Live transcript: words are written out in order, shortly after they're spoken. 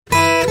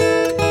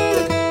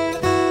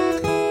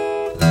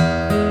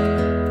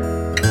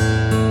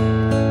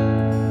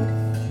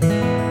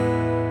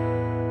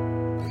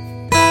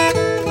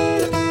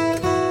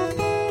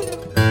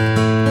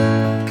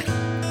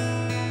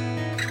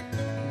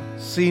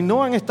si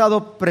no han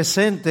estado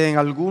presentes en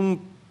algún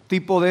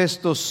tipo de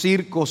estos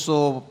circos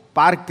o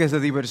parques de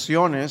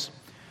diversiones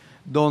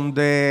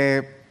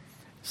donde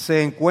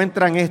se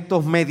encuentran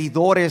estos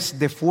medidores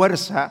de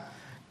fuerza,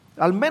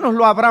 al menos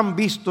lo habrán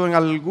visto en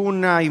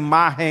alguna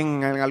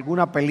imagen, en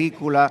alguna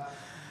película,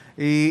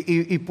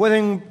 y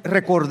pueden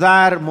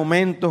recordar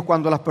momentos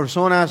cuando las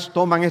personas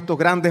toman estos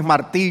grandes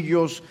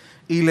martillos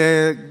y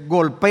le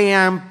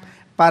golpean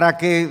para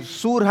que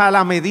surja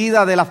la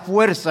medida de la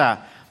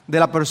fuerza de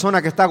la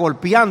persona que está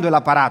golpeando el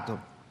aparato.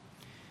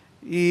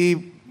 Y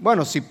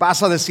bueno, si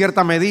pasa de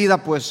cierta medida,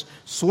 pues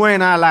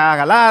suena la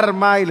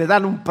alarma y le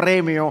dan un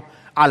premio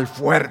al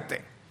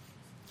fuerte.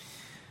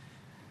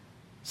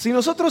 Si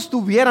nosotros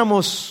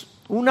tuviéramos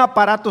un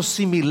aparato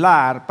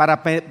similar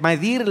para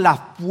medir la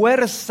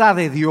fuerza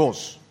de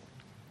Dios,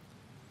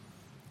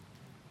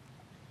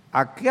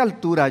 ¿a qué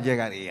altura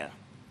llegaría?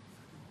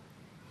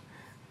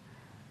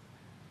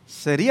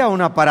 Sería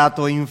un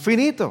aparato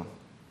infinito,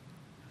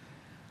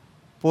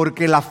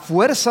 porque la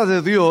fuerza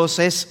de Dios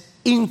es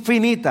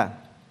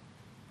infinita.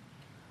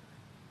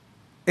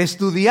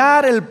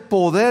 Estudiar el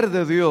poder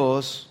de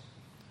Dios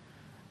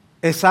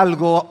es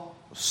algo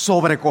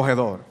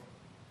sobrecogedor.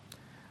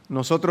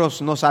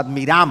 Nosotros nos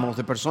admiramos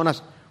de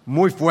personas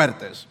muy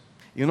fuertes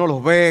y uno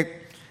los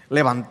ve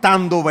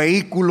levantando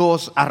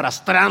vehículos,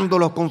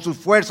 arrastrándolos con sus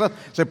fuerzas,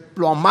 se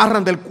lo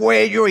amarran del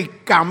cuello y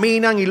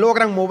caminan y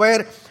logran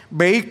mover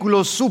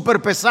vehículos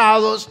súper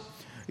pesados,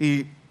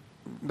 y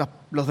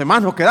los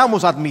demás nos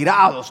quedamos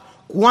admirados.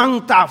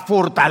 ¡Cuánta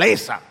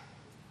fortaleza!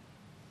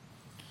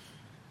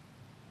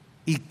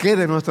 ¿Y qué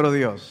de nuestro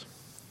Dios?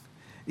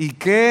 ¿Y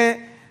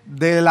qué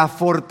de la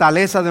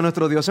fortaleza de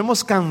nuestro Dios?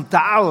 Hemos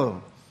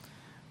cantado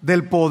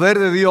del poder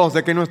de Dios,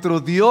 de que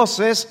nuestro Dios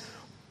es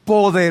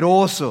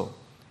poderoso.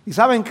 ¿Y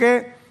saben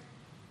qué?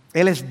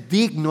 Él es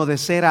digno de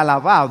ser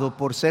alabado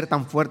por ser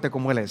tan fuerte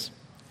como Él es.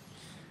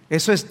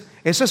 Eso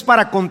es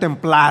para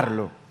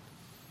contemplarlo.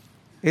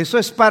 Eso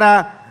es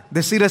para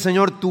decirle: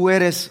 Señor, tú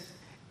eres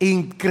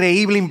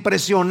increíble,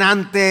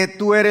 impresionante,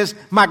 tú eres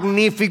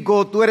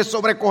magnífico, tú eres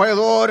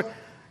sobrecogedor.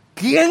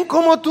 ¿Quién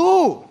como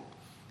tú?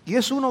 Y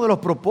es uno de los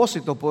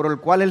propósitos por el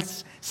cual Él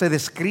se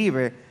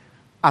describe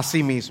a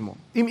sí mismo.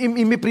 Y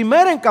mi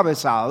primer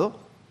encabezado,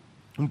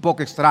 un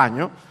poco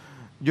extraño,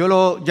 yo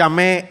lo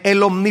llamé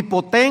el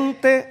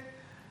Omnipotente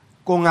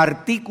con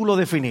artículo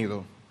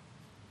definido.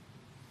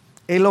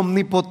 El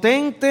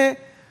Omnipotente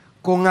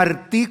con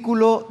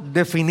artículo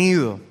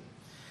definido.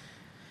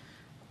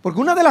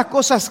 Porque una de las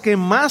cosas que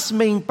más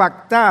me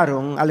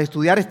impactaron al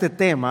estudiar este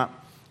tema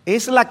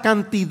es la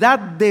cantidad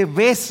de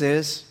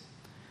veces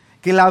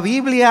que la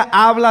Biblia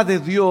habla de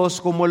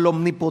Dios como el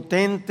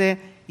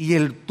Omnipotente y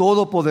el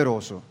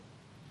Todopoderoso.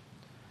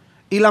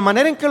 Y la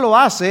manera en que lo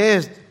hace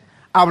es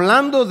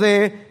hablando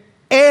de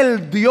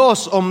el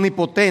Dios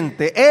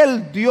Omnipotente,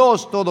 el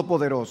Dios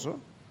Todopoderoso,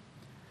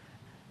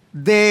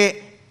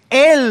 de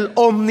el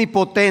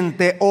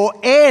Omnipotente o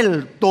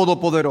el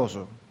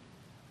Todopoderoso,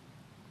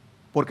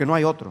 porque no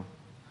hay otro.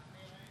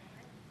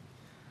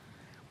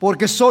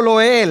 Porque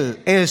solo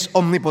Él es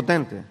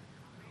omnipotente.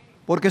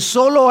 Porque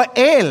solo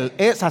Él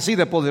es así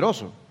de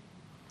poderoso.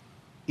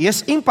 Y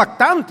es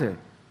impactante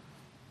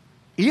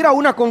ir a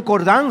una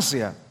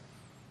concordancia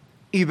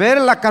y ver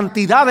la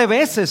cantidad de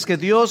veces que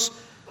Dios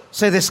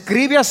se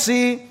describe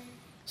así,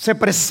 se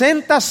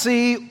presenta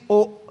así,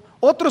 o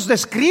otros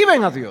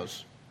describen a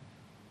Dios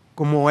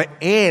como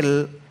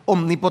Él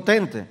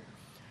omnipotente.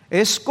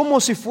 Es como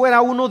si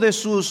fuera uno de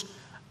sus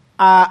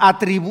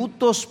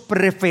atributos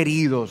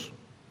preferidos,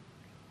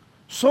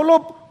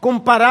 solo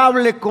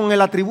comparable con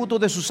el atributo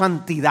de su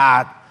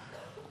santidad,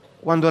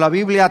 cuando la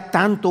Biblia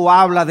tanto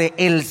habla de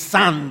el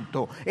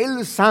Santo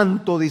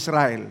de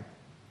Israel.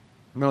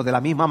 Bueno, de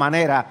la misma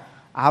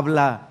manera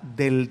habla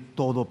del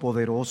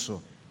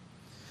Todopoderoso.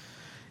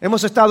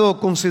 Hemos estado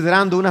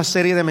considerando una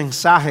serie de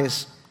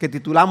mensajes que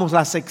titulamos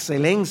Las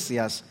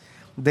excelencias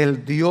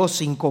del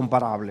Dios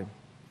incomparable.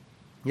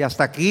 Y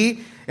hasta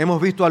aquí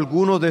hemos visto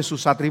algunos de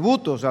sus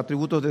atributos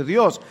de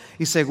Dios.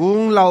 Y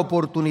según la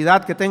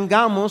oportunidad que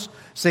tengamos,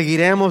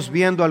 seguiremos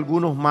viendo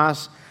algunos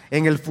más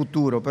en el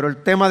futuro. Pero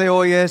el tema de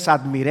hoy es: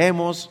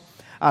 admiremos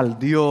al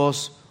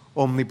Dios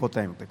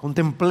omnipotente.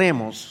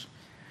 Contemplemos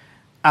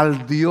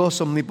al Dios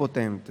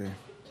omnipotente.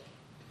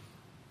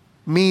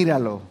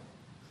 Míralo,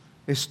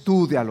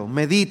 estúdialo,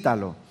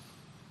 medítalo,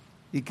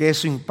 y que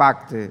eso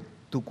impacte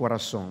tu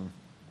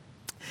corazón.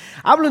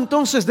 Hablo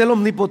entonces del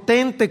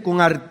omnipotente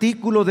con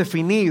artículo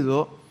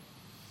definido,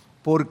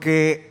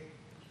 porque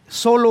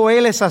solo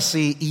Él es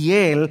así y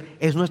Él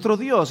es nuestro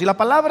Dios. Y la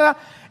palabra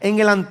en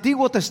el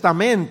Antiguo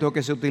Testamento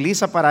que se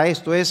utiliza para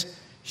esto es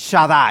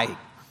Shaddai,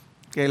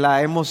 que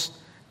la hemos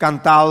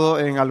cantado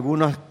en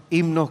algunos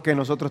himnos que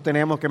nosotros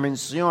tenemos que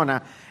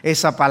menciona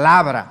esa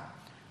palabra.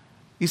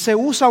 Y se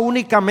usa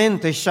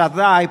únicamente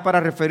Shaddai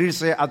para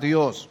referirse a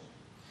Dios.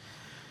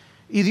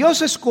 Y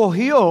Dios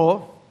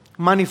escogió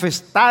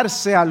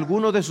manifestarse a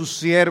algunos de sus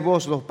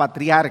siervos, los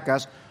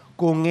patriarcas,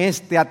 con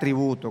este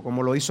atributo,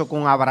 como lo hizo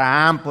con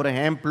Abraham, por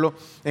ejemplo,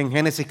 en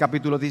Génesis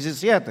capítulo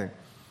 17.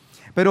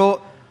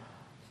 Pero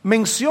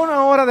menciona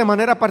ahora de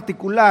manera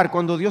particular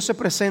cuando Dios se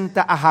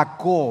presenta a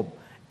Jacob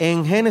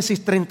en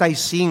Génesis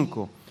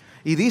 35.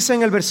 Y dice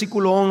en el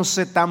versículo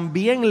 11,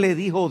 también le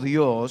dijo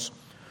Dios,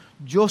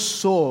 yo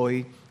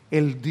soy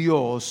el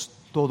Dios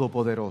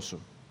Todopoderoso.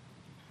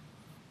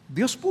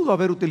 Dios pudo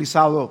haber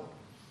utilizado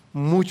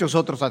muchos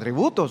otros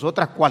atributos,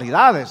 otras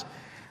cualidades,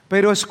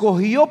 pero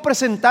escogió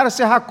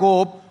presentarse a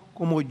Jacob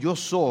como yo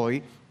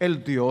soy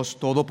el Dios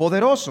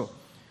Todopoderoso.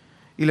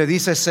 Y le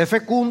dice, sé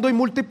fecundo y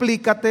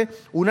multiplícate,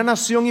 una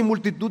nación y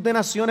multitud de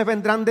naciones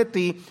vendrán de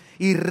ti,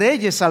 y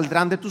reyes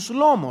saldrán de tus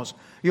lomos.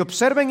 Y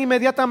observen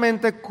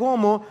inmediatamente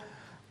cómo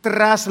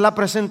tras la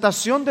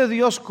presentación de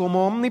Dios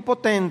como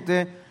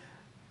omnipotente,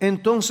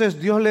 entonces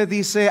Dios le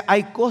dice,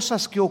 hay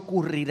cosas que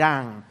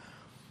ocurrirán,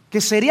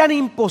 que serían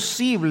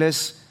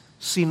imposibles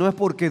si no es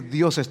porque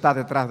Dios está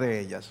detrás de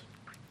ellas.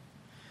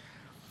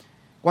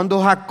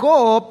 Cuando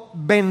Jacob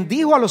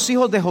bendijo a los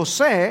hijos de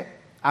José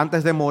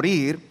antes de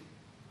morir,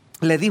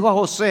 le dijo a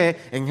José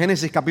en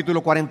Génesis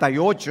capítulo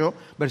 48,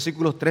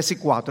 versículos 3 y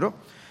 4,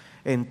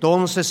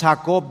 entonces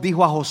Jacob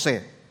dijo a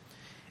José,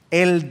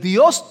 el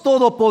Dios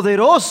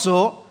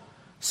Todopoderoso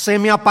se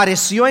me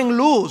apareció en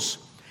luz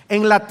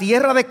en la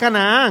tierra de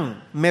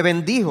Canaán, me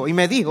bendijo y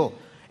me dijo,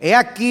 he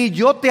aquí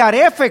yo te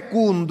haré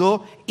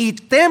fecundo y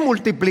te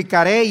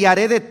multiplicaré y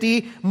haré de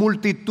ti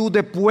multitud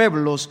de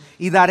pueblos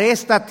y daré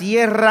esta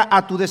tierra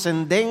a tu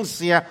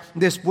descendencia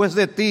después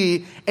de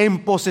ti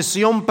en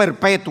posesión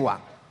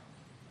perpetua.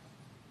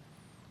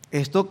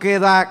 Esto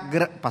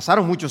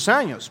pasaron muchos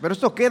años, pero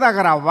esto queda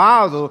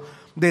grabado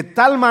de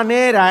tal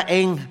manera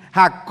en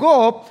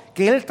Jacob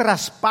que él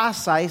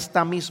traspasa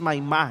esta misma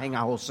imagen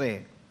a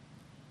José.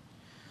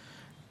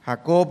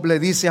 Jacob le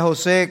dice a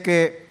José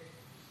que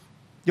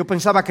yo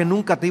pensaba que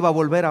nunca te iba a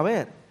volver a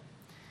ver,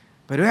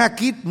 pero es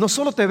aquí, no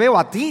solo te veo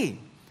a ti,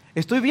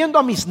 estoy viendo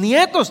a mis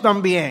nietos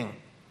también.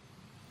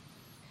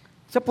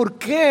 O sea, ¿por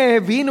qué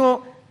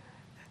vino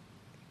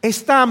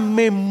esta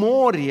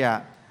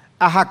memoria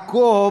a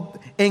Jacob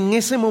en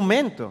ese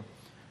momento?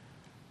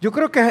 Yo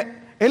creo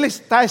que él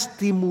está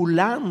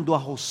estimulando a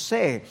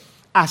José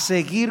a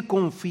seguir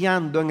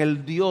confiando en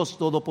el Dios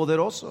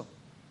Todopoderoso.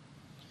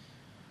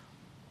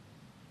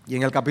 Y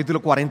en el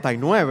capítulo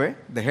 49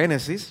 de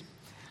Génesis,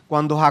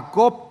 cuando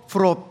Jacob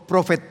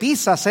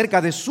profetiza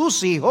acerca de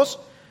sus hijos,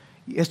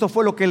 esto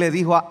fue lo que le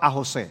dijo a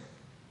José,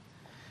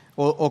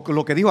 o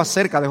lo que dijo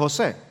acerca de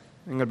José,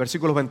 en el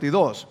versículo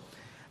 22.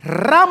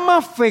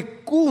 Rama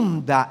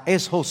fecunda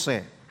es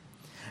José,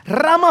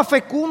 rama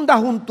fecunda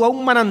junto a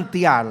un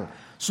manantial,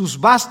 sus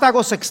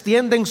vástagos se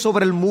extienden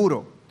sobre el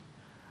muro.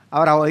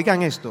 Ahora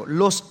oigan esto,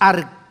 los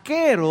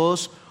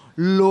arqueros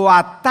lo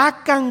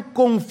atacan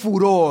con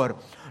furor,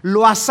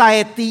 lo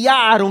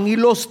asaetearon y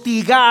lo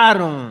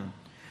hostigaron,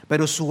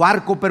 pero su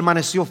arco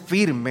permaneció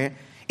firme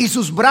y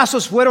sus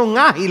brazos fueron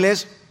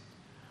ágiles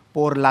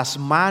por las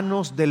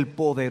manos del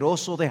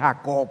poderoso de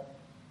Jacob.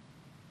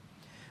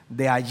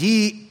 De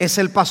allí es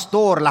el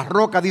pastor, la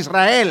roca de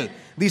Israel.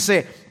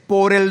 Dice,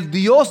 por el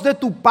Dios de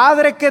tu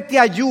padre que te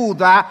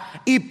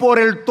ayuda y por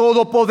el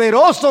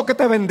Todopoderoso que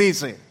te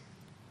bendice.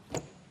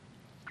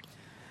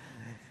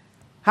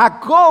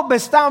 Jacob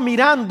está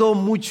mirando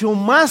mucho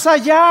más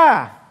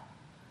allá.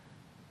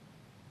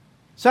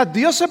 O sea,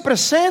 Dios se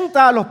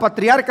presenta a los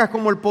patriarcas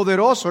como el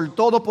poderoso, el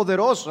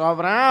todopoderoso, a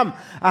Abraham,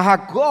 a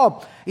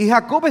Jacob. Y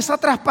Jacob está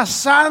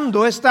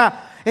traspasando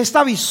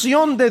esta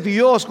visión de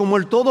Dios como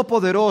el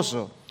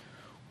todopoderoso,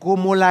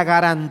 como la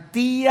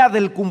garantía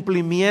del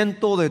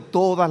cumplimiento de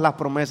todas las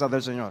promesas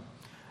del Señor.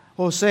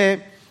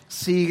 José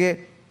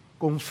sigue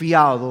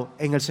confiado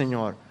en el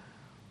Señor.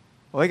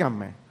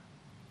 Óiganme,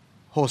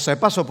 José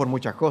pasó por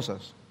muchas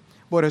cosas.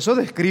 Por eso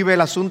describe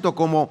el asunto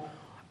como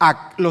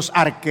los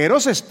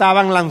arqueros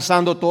estaban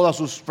lanzando todas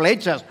sus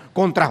flechas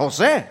contra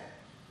José.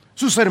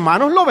 Sus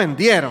hermanos lo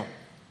vendieron.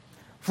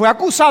 Fue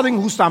acusado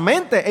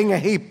injustamente en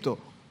Egipto.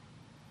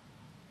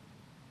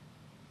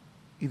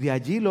 Y de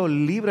allí lo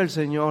libra el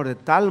Señor de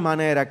tal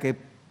manera que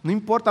no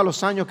importa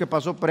los años que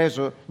pasó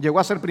preso, llegó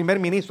a ser primer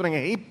ministro en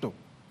Egipto,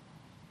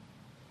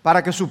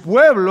 para que su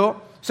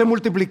pueblo se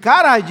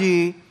multiplicara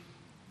allí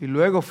y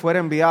luego fuera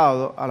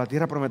enviado a la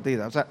tierra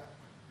prometida. O sea,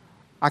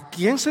 ¿a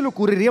quién se le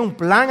ocurriría un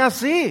plan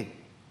así?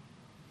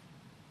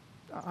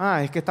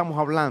 Es que estamos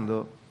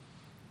hablando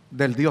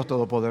del Dios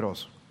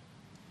Todopoderoso.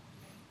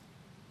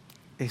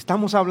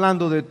 Estamos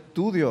hablando de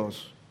tu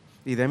Dios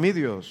y de mi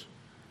Dios,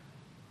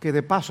 que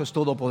de paso es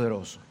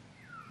todopoderoso.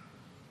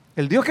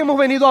 El Dios que hemos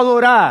venido a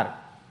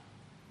adorar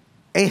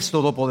es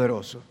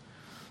todopoderoso.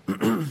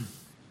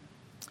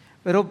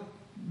 Pero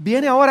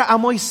viene ahora a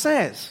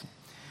Moisés.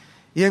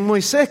 Y en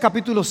Moisés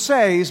capítulo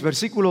 6,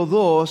 versículo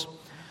 2,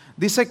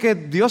 dice que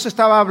Dios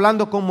estaba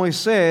hablando con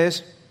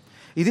Moisés.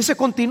 Y dice,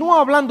 continuó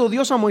hablando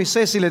Dios a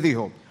Moisés y le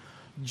dijo,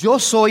 yo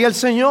soy el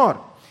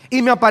Señor.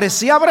 Y me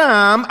aparecí a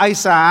Abraham, a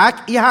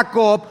Isaac y a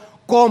Jacob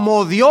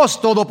como Dios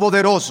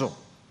todopoderoso.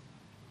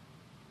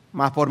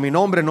 Mas por mi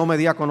nombre no me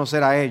di a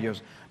conocer a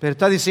ellos. Pero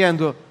está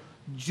diciendo,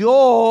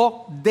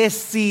 yo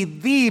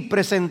decidí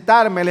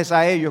presentármeles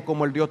a ellos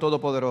como el Dios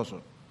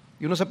todopoderoso.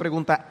 Y uno se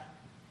pregunta,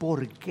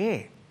 ¿por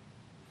qué?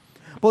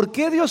 ¿Por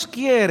qué Dios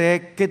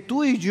quiere que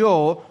tú y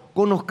yo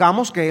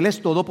conozcamos que Él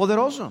es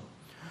todopoderoso?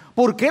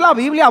 ¿Por qué la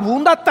Biblia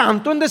abunda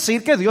tanto en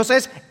decir que Dios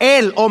es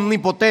el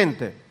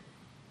omnipotente?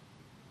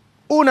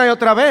 Una y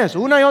otra vez,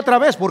 una y otra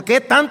vez. ¿Por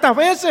qué tantas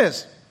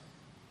veces?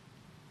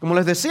 Como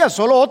les decía,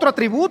 solo otro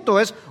atributo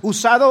es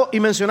usado y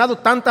mencionado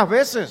tantas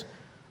veces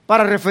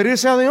para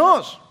referirse a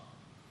Dios.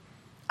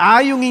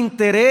 Hay un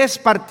interés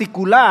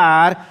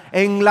particular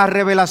en la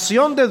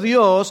revelación de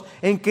Dios,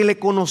 en que le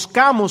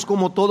conozcamos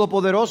como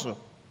todopoderoso.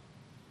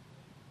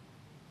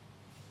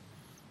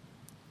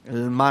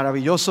 El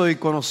maravilloso y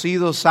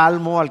conocido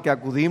salmo al que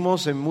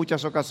acudimos en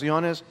muchas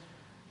ocasiones,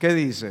 ¿qué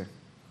dice?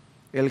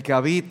 El que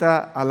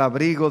habita al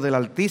abrigo del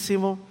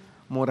Altísimo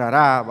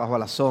morará bajo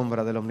la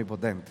sombra del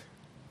Omnipotente.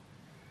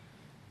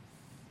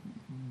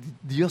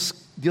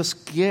 Dios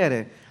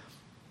quiere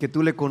que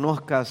tú le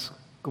conozcas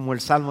como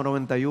el Salmo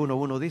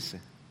 91:1 dice.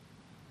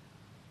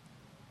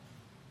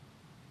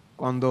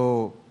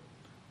 Cuando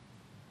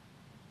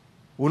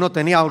uno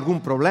tenía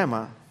algún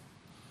problema,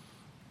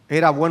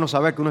 era bueno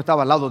saber que uno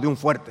estaba al lado de un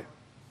fuerte.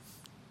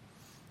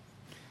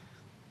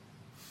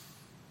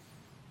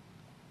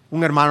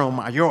 Un hermano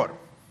mayor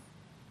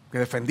que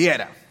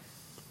defendiera.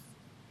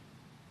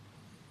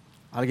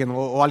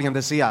 Alguien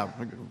decía,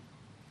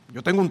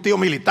 yo tengo un tío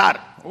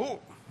militar.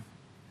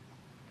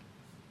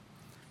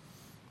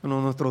 Bueno,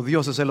 nuestro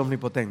Dios es el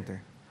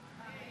omnipotente.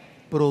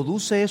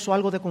 ¿Produce eso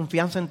algo de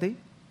confianza en ti?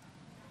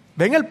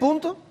 ¿Ven el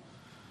punto?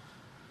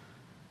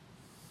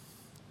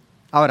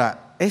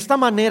 Ahora, esta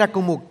manera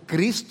como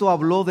Cristo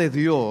habló de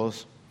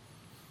Dios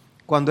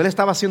cuando Él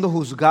estaba siendo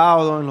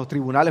juzgado en los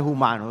tribunales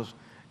humanos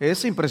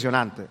es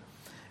impresionante.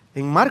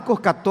 En Marcos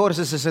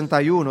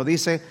 14:61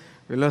 dice,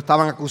 lo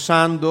estaban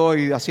acusando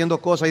y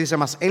haciendo cosas y dice,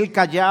 mas Él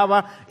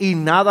callaba y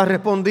nada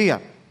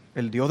respondía.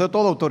 El Dios de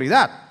toda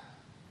autoridad.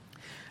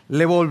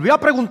 Le volvió a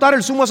preguntar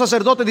el sumo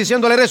sacerdote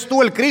diciéndole, ¿eres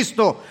tú el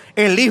Cristo,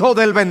 el Hijo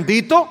del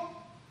bendito?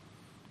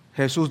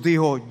 Jesús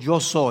dijo,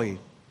 yo soy.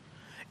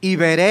 Y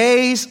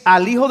veréis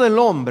al Hijo del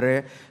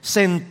Hombre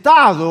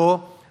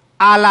sentado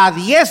a la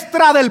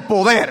diestra del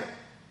poder.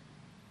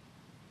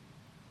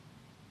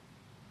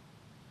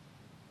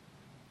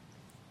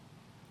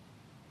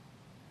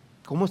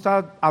 ¿Cómo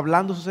está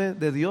hablándose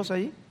de Dios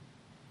ahí?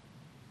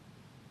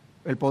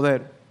 El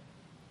poder.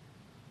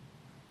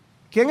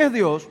 ¿Quién es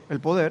Dios? El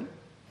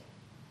poder.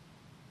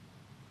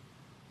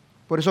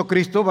 Por eso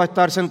Cristo va a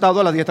estar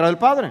sentado a la diestra del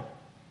Padre.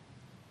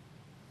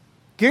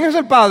 ¿Quién es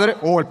el Padre?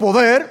 O el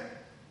poder.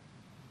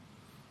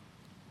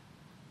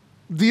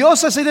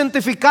 Dios es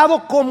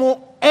identificado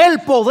como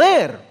el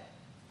poder.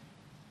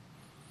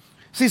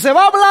 Si se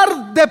va a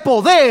hablar de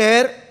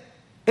poder,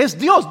 es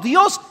Dios.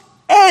 Dios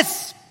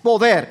es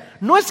poder.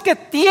 No es que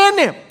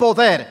tiene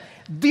poder.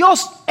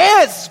 Dios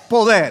es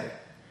poder.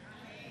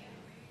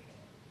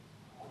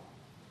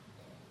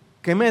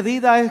 ¿Qué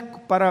medida es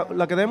para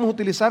la que debemos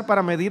utilizar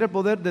para medir el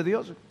poder de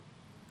Dios?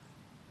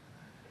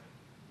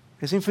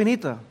 Es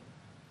infinita.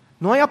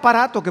 No hay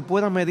aparato que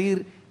pueda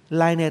medir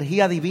la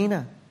energía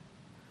divina.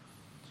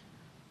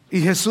 Y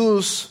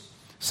Jesús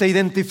se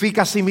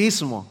identifica a sí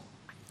mismo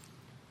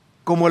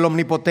como el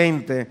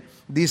omnipotente.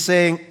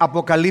 Dice en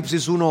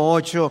Apocalipsis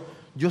 1:8,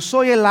 yo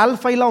soy el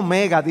alfa y la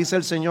omega, dice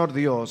el Señor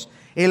Dios,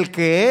 el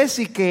que es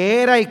y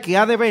que era y que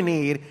ha de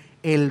venir,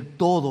 el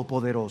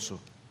todopoderoso.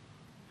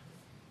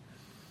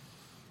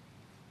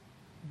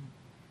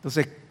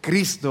 Entonces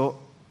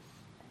Cristo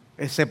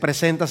se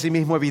presenta a sí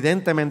mismo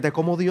evidentemente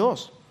como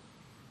Dios.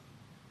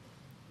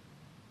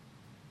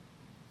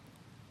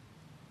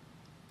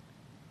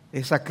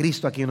 Es a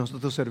Cristo a quien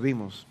nosotros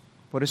servimos.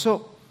 Por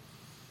eso,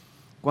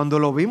 cuando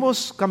lo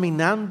vimos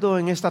caminando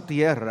en esta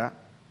tierra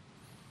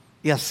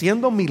y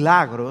haciendo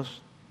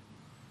milagros,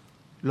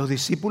 los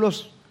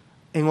discípulos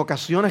en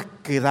ocasiones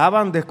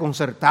quedaban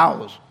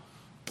desconcertados.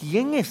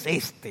 ¿Quién es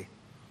este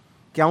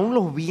que aún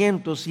los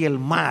vientos y el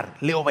mar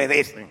le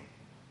obedecen?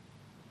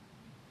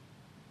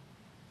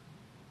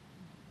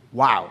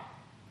 Wow. O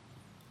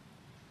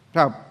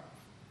sea,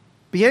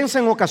 piensa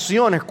en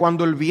ocasiones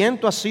cuando el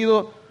viento ha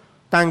sido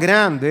tan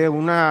grande,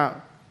 un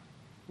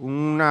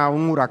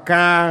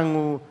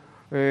huracán,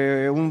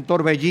 un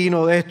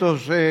torbellino de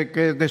estos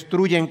que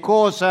destruyen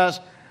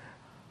cosas.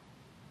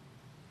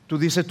 Tú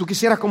dices, tú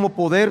quisieras como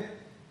poder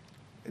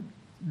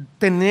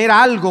tener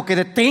algo que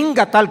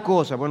detenga tal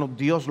cosa. Bueno,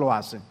 Dios lo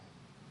hace.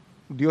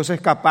 Dios es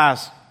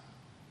capaz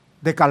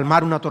de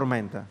calmar una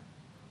tormenta.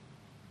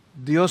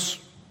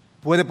 Dios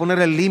puede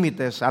ponerle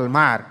límites al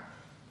mar.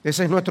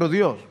 Ese es nuestro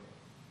Dios.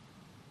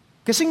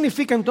 ¿Qué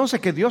significa entonces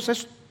que Dios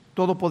es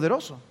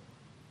todopoderoso?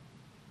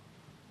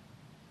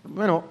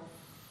 Bueno,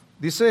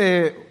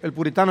 dice el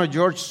puritano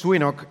George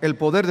Swinnock, el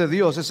poder de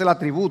Dios es el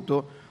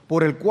atributo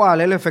por el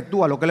cual Él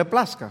efectúa lo que le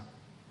plazca.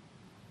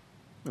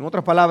 En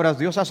otras palabras,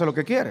 Dios hace lo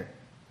que quiere.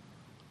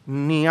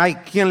 Ni hay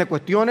quien le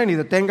cuestione ni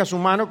detenga su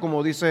mano,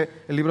 como dice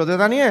el libro de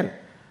Daniel.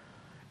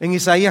 En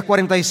Isaías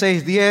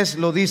 46:10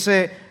 lo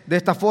dice de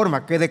esta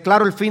forma, que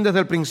declaro el fin desde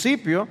el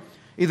principio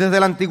y desde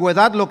la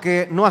antigüedad lo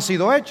que no ha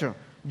sido hecho.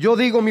 Yo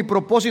digo, mi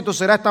propósito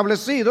será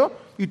establecido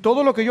y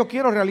todo lo que yo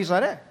quiero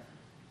realizaré.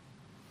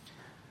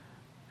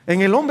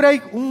 En el hombre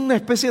hay una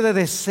especie de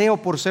deseo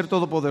por ser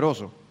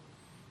todopoderoso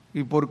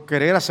y por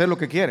querer hacer lo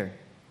que quiere.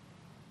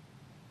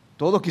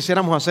 Todos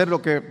quisiéramos hacer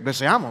lo que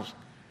deseamos,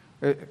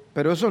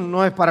 pero eso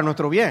no es para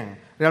nuestro bien.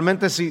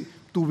 Realmente, si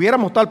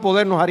tuviéramos tal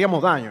poder, nos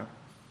haríamos daño.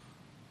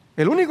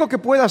 El único que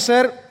puede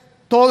hacer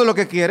todo lo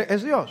que quiere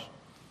es Dios.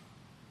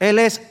 Él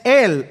es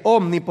el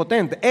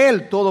omnipotente,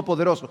 el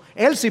todopoderoso.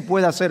 Él sí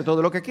puede hacer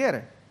todo lo que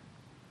quiere.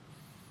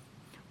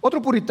 Otro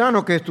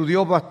puritano que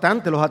estudió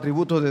bastante los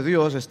atributos de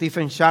Dios,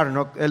 Stephen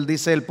Charnock, él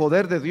dice: el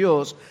poder de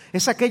Dios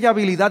es aquella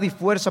habilidad y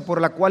fuerza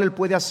por la cual Él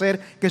puede hacer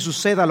que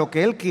suceda lo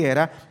que Él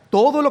quiera,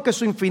 todo lo que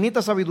su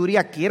infinita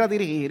sabiduría quiera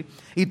dirigir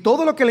y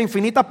todo lo que la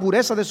infinita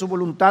pureza de su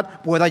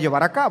voluntad pueda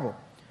llevar a cabo.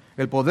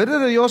 El poder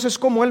de Dios es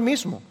como Él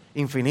mismo,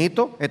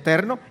 infinito,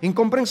 eterno,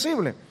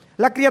 incomprensible.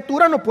 La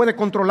criatura no puede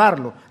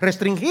controlarlo,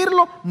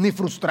 restringirlo ni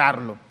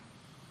frustrarlo.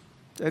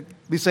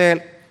 Dice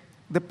él,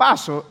 de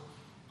paso,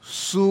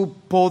 su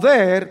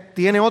poder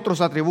tiene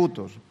otros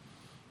atributos.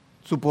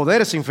 Su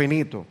poder es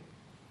infinito.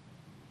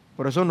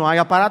 Por eso no hay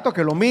aparato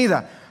que lo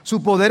mida.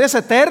 Su poder es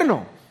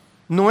eterno.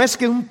 No es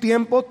que un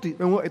tiempo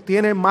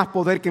tiene más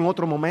poder que en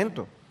otro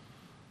momento.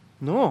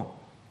 No,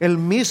 el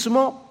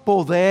mismo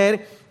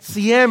poder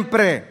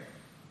siempre.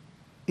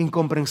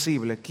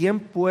 Incomprensible. ¿Quién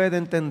puede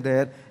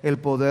entender el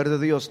poder de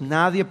Dios?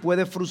 Nadie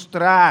puede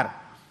frustrar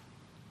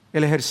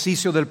el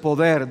ejercicio del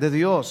poder de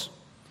Dios.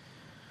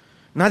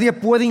 Nadie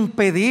puede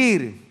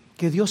impedir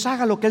que Dios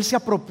haga lo que Él se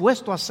ha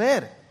propuesto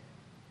hacer.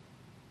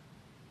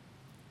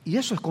 Y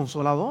eso es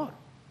consolador,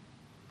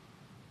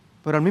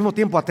 pero al mismo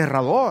tiempo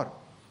aterrador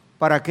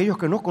para aquellos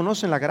que no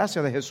conocen la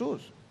gracia de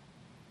Jesús.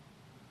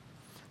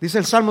 Dice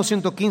el Salmo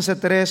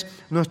 115:3,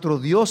 nuestro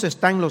Dios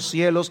está en los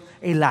cielos,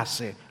 Él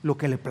hace lo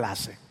que le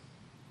place.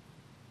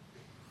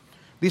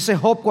 Dice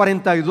Job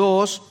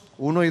 42,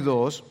 1 y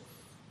 2,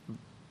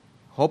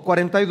 Job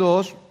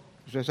 42,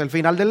 es el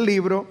final del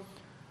libro.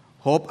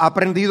 Job ha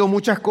aprendido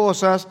muchas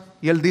cosas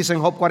y él dice en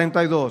Job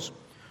 42,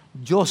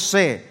 yo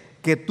sé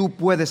que tú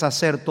puedes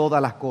hacer todas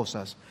las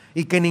cosas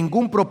y que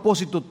ningún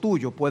propósito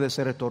tuyo puede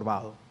ser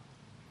estorbado.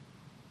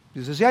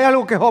 Dice, si hay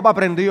algo que Job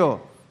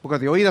aprendió, porque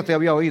de oídas te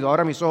había oído,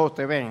 ahora mis ojos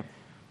te ven,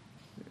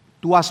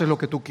 tú haces lo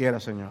que tú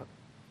quieras, Señor.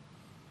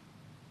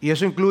 Y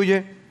eso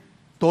incluye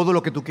todo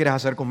lo que tú quieras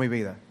hacer con mi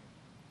vida.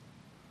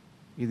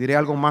 Y diré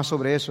algo más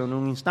sobre eso en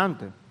un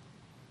instante.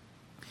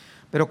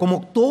 Pero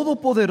como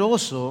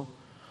todopoderoso,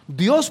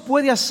 Dios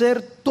puede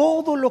hacer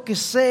todo lo que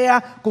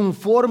sea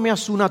conforme a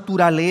su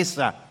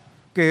naturaleza,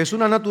 que es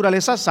una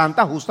naturaleza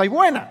santa, justa y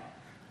buena.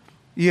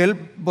 Y Él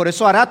por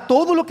eso hará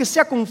todo lo que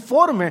sea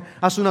conforme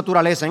a su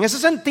naturaleza. En ese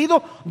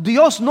sentido,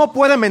 Dios no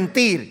puede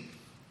mentir,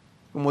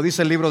 como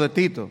dice el libro de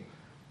Tito,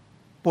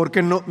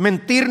 porque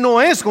mentir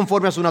no es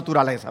conforme a su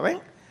naturaleza, ¿ven?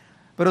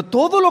 Pero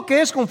todo lo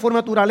que es conforme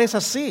a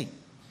naturaleza, sí.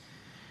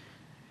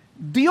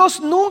 Dios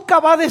nunca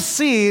va a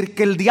decir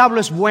que el diablo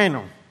es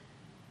bueno.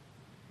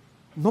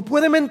 No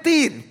puede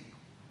mentir.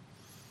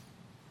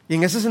 Y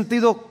en ese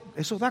sentido,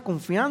 eso da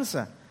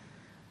confianza.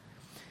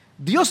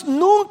 Dios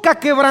nunca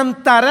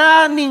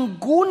quebrantará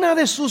ninguna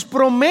de sus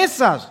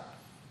promesas,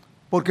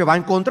 porque va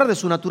en contra de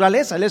su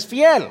naturaleza. Él es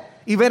fiel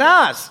y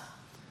veraz.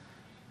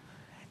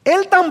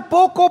 Él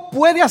tampoco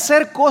puede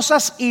hacer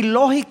cosas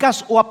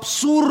ilógicas o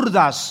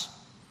absurdas,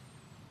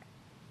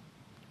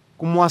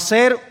 como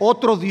hacer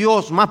otro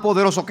Dios más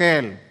poderoso que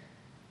Él.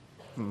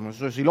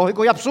 Eso es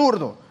ilógico y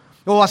absurdo.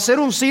 O hacer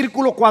un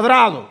círculo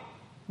cuadrado.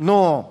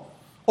 No.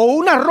 O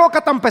una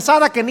roca tan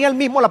pesada que ni Él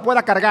mismo la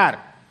pueda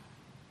cargar.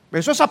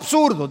 Eso es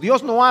absurdo.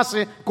 Dios no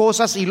hace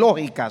cosas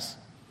ilógicas.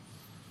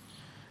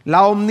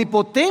 La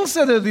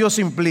omnipotencia de Dios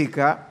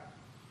implica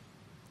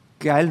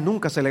que a Él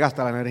nunca se le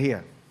gasta la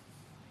energía.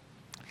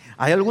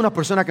 Hay algunas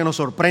personas que nos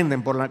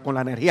sorprenden con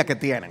la energía que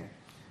tienen,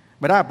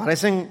 ¿verdad?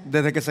 Parecen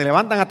desde que se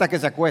levantan hasta que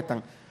se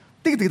acuestan.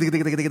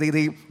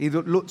 Y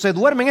se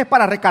duermen es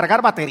para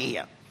recargar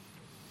batería.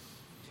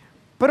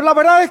 Pero la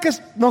verdad es que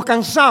nos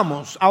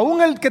cansamos.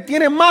 Aún el que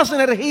tiene más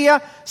energía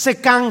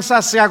se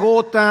cansa, se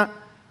agota.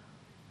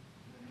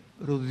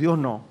 Pero Dios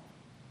no.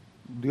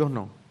 Dios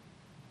no.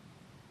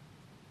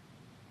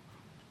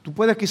 Tú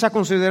puedes quizás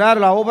considerar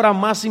la obra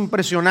más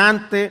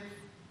impresionante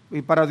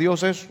y para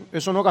Dios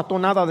eso no gastó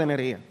nada de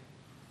energía.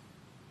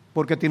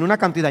 Porque tiene una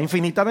cantidad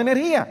infinita de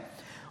energía.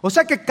 O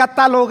sea que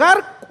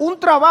catalogar un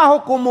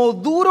trabajo como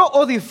duro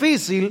o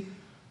difícil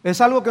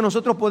es algo que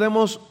nosotros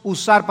podemos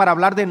usar para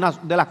hablar de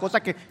las cosas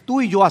que tú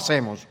y yo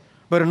hacemos,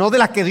 pero no de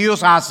las que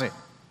Dios hace.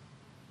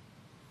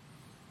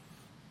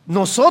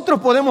 Nosotros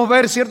podemos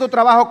ver cierto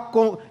trabajo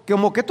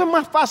como que esto es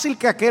más fácil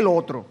que aquel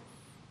otro,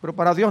 pero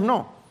para Dios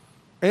no.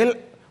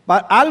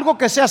 Algo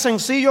que sea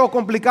sencillo o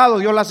complicado,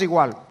 Dios lo hace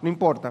igual, no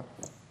importa.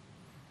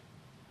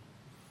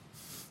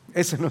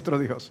 Ese es nuestro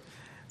Dios.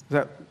 O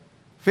sea,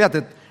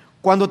 fíjate,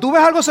 cuando tú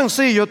ves algo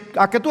sencillo,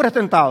 ¿a qué tú eres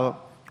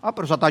tentado?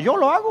 Pero hasta yo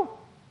lo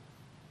hago.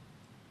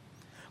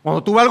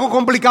 Cuando tú ves algo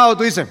complicado,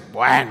 tú dices,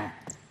 bueno,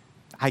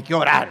 hay que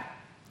orar.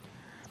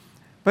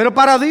 Pero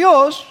para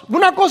Dios,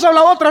 una cosa o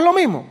la otra es lo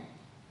mismo.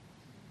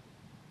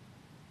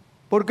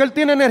 Porque Él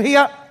tiene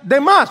energía de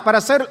más para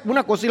hacer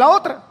una cosa y la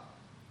otra.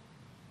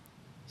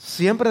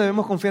 Siempre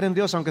debemos confiar en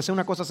Dios, aunque sea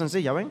una cosa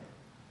sencilla, ¿ven?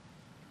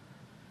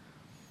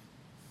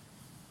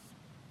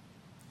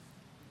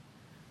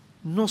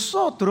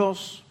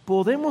 Nosotros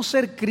podemos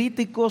ser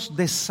críticos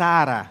de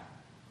Sara,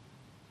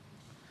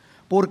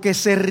 porque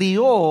se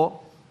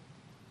rió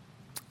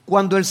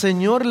cuando el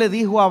Señor le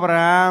dijo a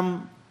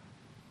Abraham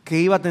que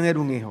iba a tener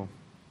un hijo.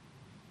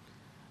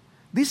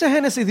 Dice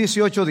Génesis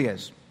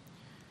 18:10.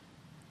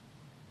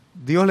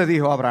 Dios le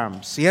dijo a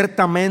Abraham: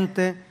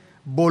 ciertamente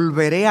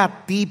volveré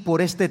a ti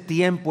por este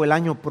tiempo el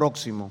año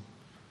próximo,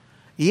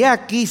 y he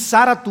aquí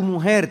Sara tu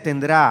mujer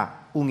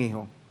tendrá un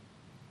hijo.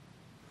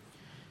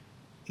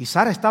 Y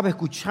Sara estaba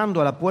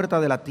escuchando a la puerta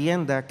de la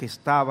tienda que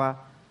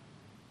estaba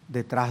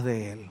detrás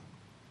de él.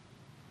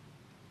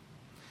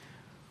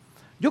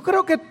 Yo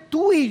creo que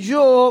tú y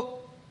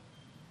yo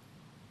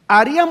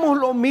haríamos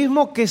lo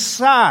mismo que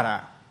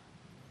Sara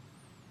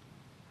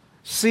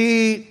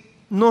si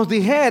nos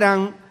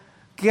dijeran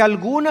que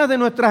algunas de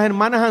nuestras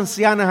hermanas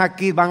ancianas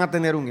aquí van a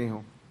tener un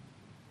hijo.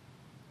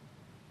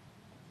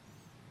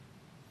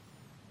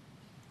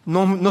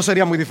 No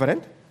sería muy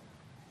diferente.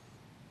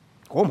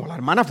 ¿Cómo? La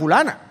hermana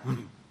fulana.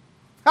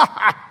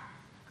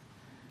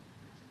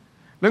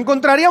 Lo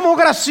encontraríamos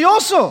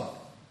gracioso,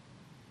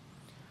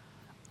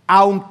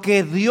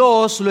 aunque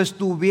Dios lo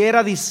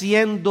estuviera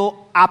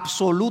diciendo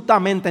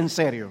absolutamente en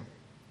serio.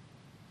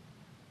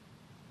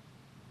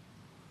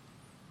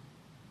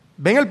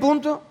 ¿Ven el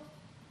punto?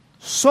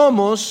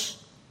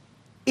 Somos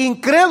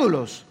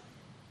incrédulos.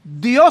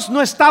 Dios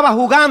no estaba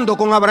jugando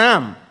con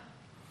Abraham.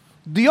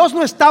 Dios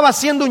no estaba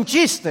haciendo un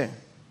chiste.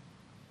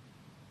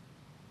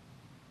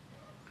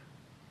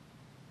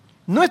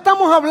 No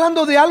estamos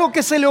hablando de algo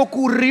que se le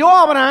ocurrió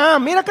a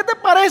Abraham. Mira, ¿qué te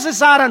parece,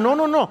 Sara?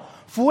 No.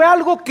 Fue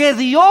algo que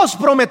Dios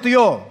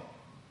prometió.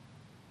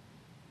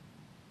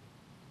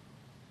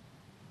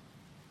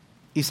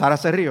 Y Sara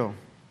se rió.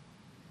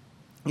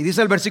 Y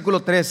dice el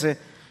versículo 13: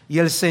 y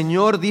el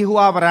Señor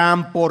dijo a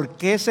Abraham: ¿por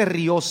qué se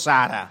rió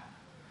Sara?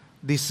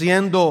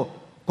 Diciendo: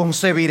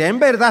 ¿concebiré en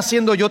verdad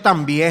siendo yo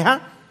tan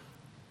vieja?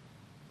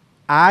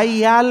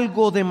 ¿Hay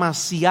algo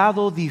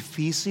demasiado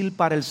difícil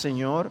para el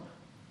Señor?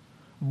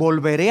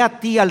 Volveré a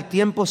ti al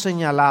tiempo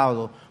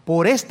señalado,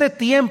 por este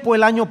tiempo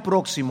el año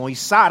próximo, y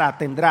Sara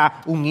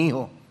tendrá un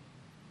hijo.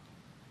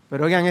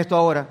 Pero oigan esto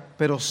ahora: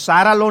 pero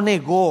Sara lo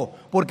negó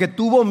porque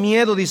tuvo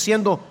miedo,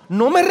 diciendo: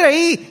 no me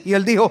reí. Y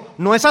él dijo: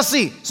 no es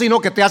así, sino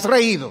que te has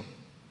reído.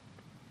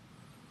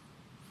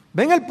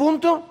 ¿Ven el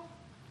punto?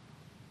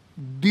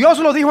 Dios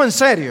lo dijo en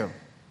serio.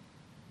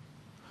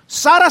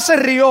 Sara se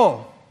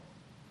rió.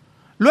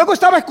 Luego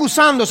estaba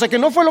excusándose que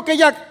no fue lo que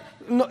ella...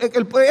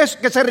 es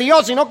que se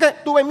rió, sino que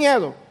tuve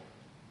miedo.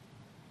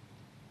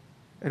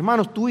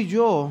 Hermanos, tú y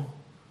yo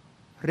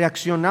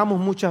reaccionamos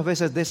muchas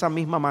veces de esa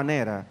misma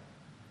manera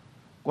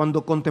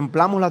cuando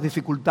contemplamos las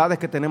dificultades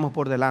que tenemos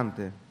por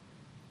delante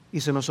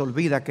y se nos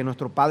olvida que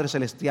nuestro Padre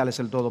Celestial es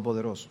el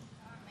Todopoderoso.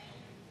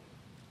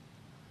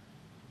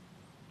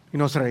 Y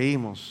nos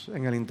reímos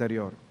en el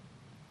interior.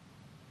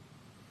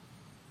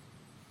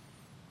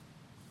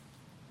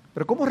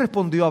 Pero ¿cómo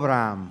respondió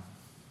Abraham?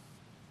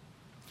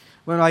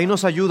 Bueno, ahí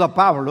nos ayuda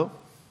Pablo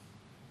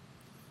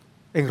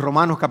en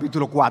Romanos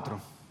capítulo 4,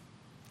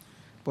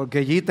 porque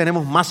allí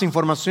tenemos más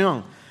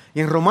información.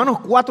 Y en Romanos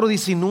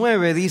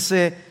 4:19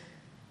 dice: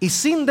 y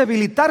sin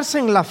debilitarse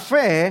en la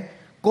fe,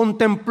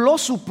 contempló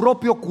su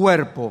propio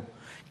cuerpo,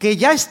 que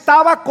ya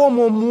estaba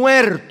como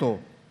muerto,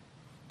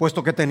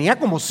 puesto que tenía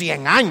como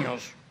 100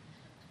 años.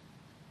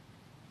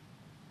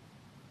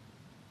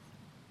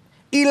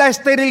 Y la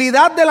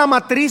esterilidad de la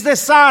matriz de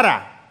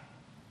Sara.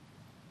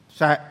 O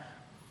sea,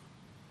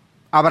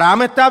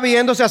 Abraham está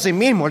viéndose a sí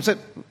mismo.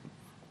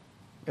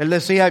 Él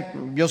decía: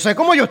 yo sé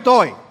cómo yo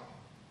estoy.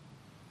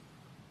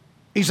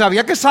 Y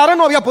sabía que Sara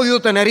no había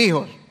podido tener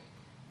hijos.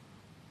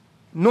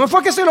 No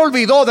fue que se le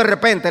olvidó de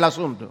repente el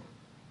asunto.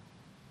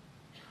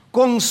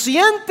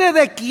 Consciente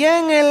de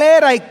quién él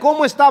era y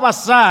cómo estaba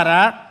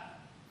Sara,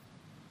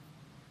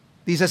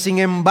 dice: sin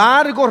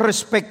embargo,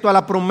 respecto a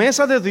la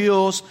promesa de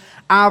Dios,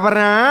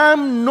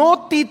 Abraham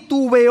no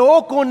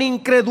titubeó con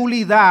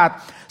incredulidad,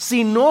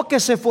 sino que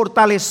se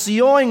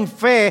fortaleció en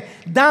fe,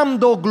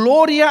 dando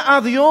gloria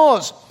a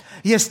Dios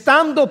y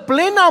estando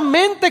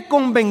plenamente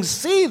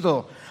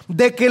convencido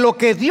de que lo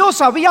que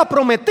Dios había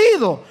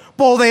prometido,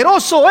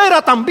 poderoso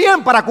era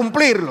también para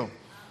cumplirlo.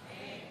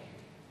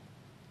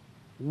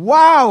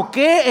 ¡Wow!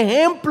 ¡Qué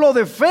ejemplo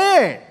de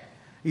fe!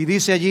 Y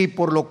dice allí: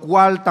 por lo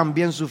cual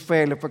también su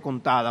fe le fue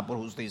contada por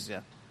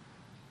justicia.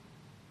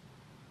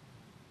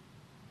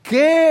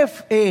 ¡Qué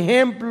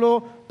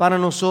ejemplo para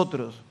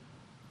nosotros!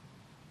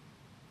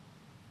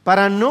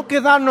 Para no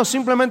quedarnos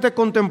simplemente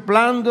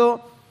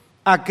contemplando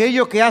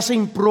aquello que hace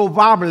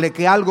improbable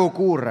que algo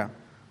ocurra,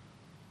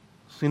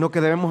 sino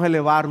que debemos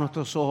elevar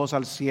nuestros ojos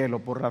al cielo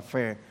por la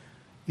fe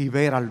y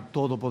ver al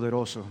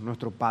Todopoderoso,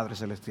 nuestro Padre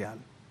Celestial.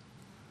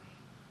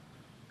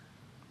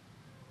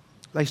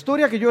 La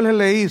historia que yo les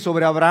leí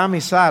sobre Abraham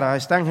y Sara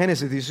está en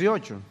Génesis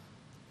 18.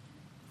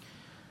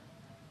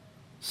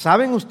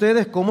 ¿Saben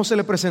ustedes cómo se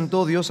le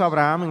presentó Dios a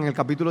Abraham en el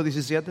capítulo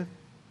 17?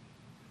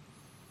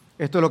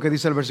 Esto es lo que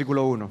dice el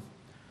versículo 1.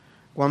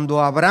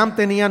 Cuando Abraham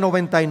tenía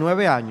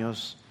 99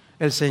 años,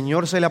 el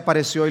Señor se le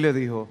apareció y le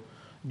dijo: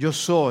 yo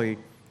soy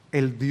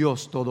el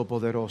Dios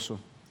Todopoderoso.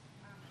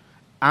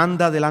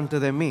 Anda delante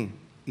de mí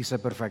y sé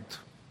perfecto.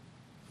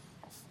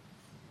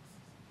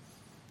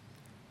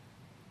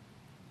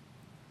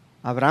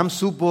 Abraham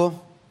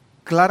supo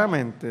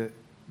claramente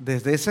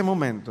desde ese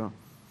momento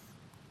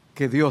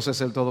que Dios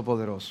es el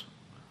Todopoderoso.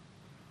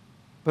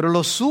 Pero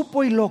lo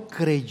supo y lo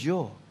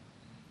creyó.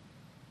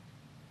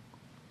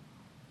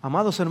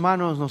 Amados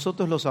hermanos,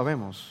 nosotros lo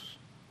sabemos.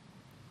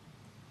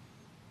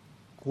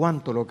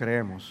 ¿Cuánto lo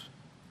creemos?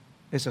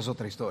 Esa es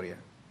otra historia.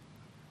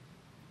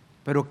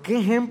 Pero qué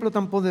ejemplo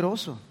tan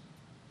poderoso.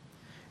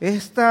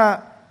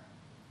 Esta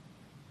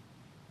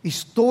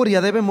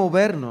historia debe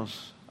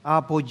movernos a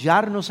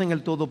apoyarnos en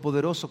el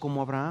Todopoderoso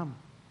como Abraham.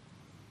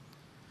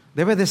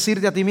 Debes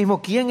decirte a ti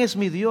mismo: ¿quién es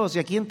mi Dios y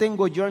a quién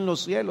tengo yo en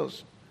los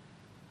cielos?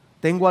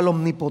 Tengo al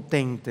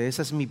Omnipotente,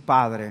 ese es mi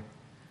Padre,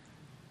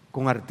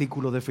 con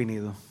artículo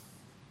definido.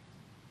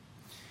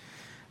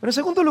 Pero en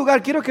segundo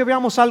lugar, quiero que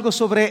veamos algo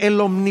sobre el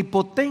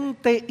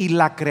Omnipotente y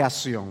la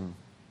creación.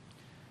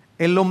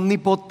 El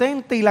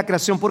Omnipotente y la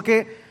creación,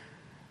 porque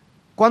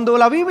cuando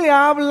la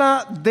Biblia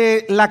habla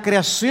de la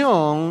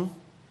creación,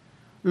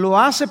 lo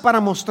hace para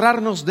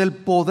mostrarnos del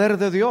poder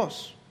de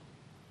Dios.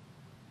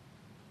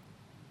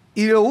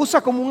 Y lo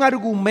usa como un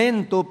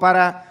argumento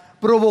para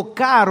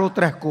provocar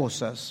otras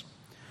cosas.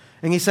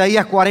 En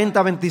Isaías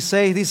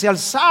 40:26 dice: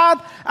 alzad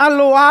a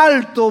lo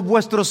alto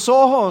vuestros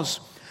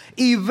ojos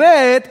y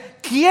ved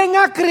quién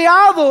ha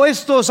creado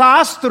estos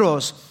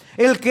astros,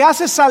 el que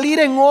hace salir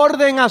en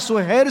orden a su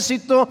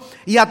ejército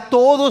y a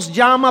todos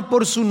llama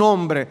por su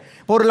nombre.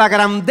 Por la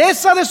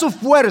grandeza de su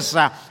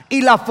fuerza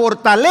y la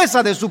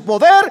fortaleza de su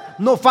poder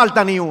no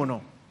falta ni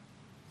uno.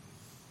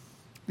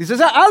 Dice: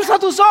 alza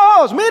tus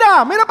ojos,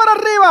 mira para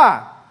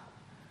arriba.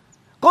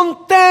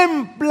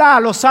 Contempla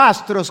los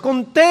astros,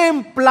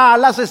 contempla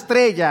las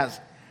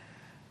estrellas.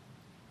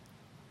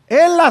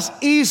 Él las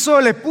hizo,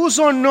 le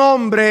puso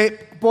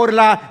nombre por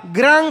la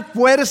gran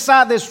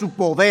fuerza de su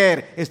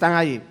poder. Están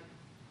allí.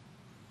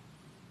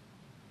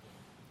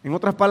 En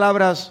otras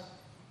palabras,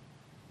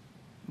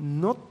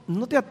 no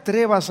te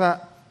atrevas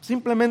a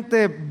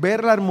simplemente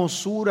ver la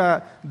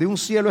hermosura de un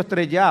cielo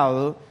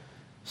estrellado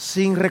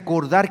sin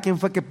recordar quién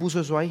fue que puso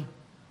eso ahí.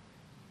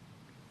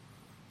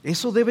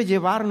 Eso debe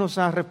llevarnos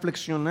a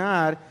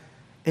reflexionar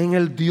en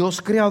el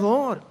Dios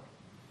creador.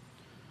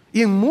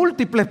 Y en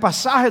múltiples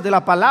pasajes de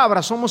la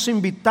palabra somos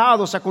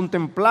invitados a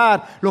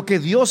contemplar lo que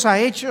Dios ha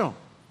hecho.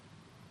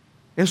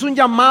 Es un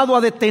llamado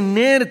a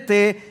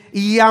detenerte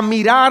y a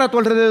mirar a tu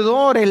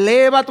alrededor.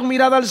 Eleva tu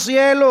mirada al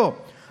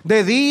cielo.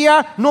 De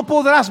día no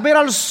podrás ver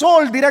al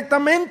sol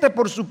directamente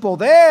por su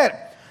poder.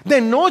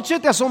 De noche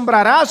te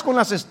asombrarás con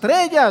las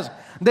estrellas.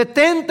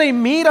 Detente y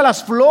mira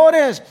las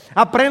flores,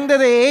 aprende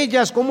de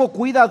ellas cómo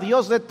cuida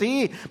Dios de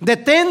ti.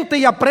 Detente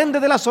y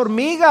aprende de las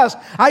hormigas.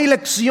 Hay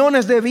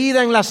lecciones de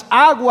vida en las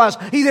aguas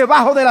y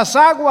debajo de las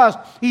aguas,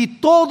 y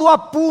todo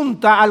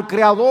apunta al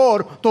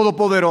Creador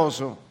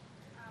Todopoderoso.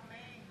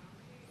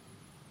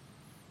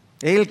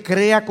 Él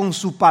crea con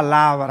su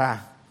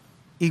palabra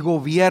y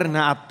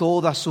gobierna a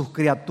todas sus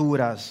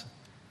criaturas.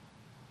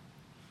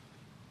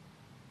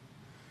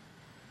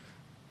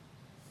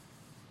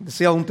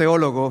 Decía un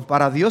teólogo: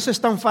 para Dios es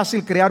tan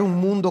fácil crear un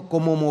mundo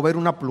como mover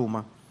una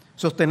pluma,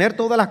 sostener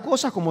todas las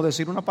cosas como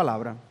decir una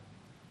palabra.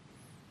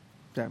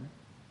 O sea,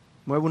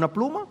 mueve una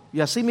pluma y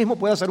así mismo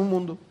puede hacer un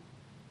mundo.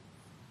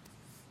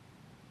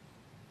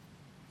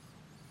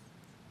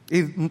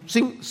 Y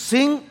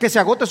sin que se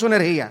agote su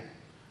energía.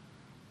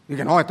 Y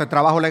que no, este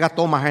trabajo le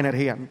gastó más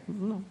energía.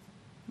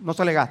 No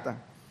se le gasta.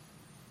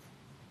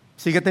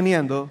 Sigue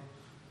teniendo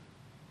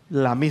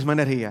la misma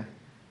energía.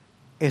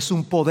 Es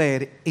un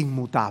poder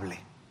inmutable.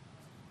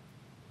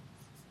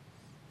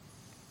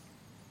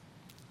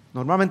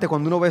 Normalmente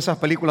cuando uno ve esas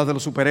películas de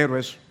los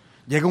superhéroes,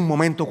 llega un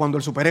momento cuando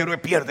el superhéroe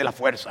pierde la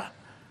fuerza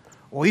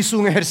o hizo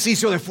un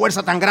ejercicio de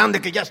fuerza tan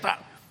grande que ya está.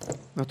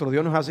 Nuestro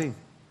Dios no es así.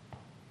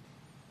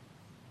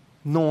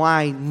 No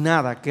hay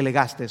nada que le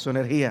gaste su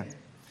energía.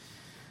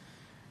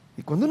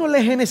 Y cuando uno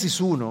lee Génesis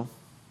 1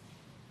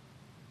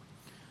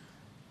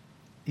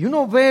 y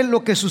uno ve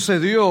lo que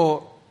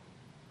sucedió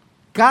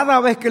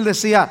cada vez que él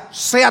decía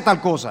sea tal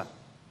cosa,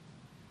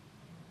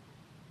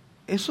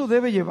 eso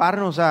debe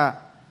llevarnos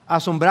a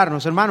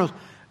asombrarnos. Hermanos,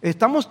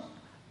 estamos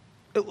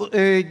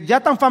ya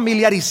tan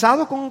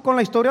familiarizados con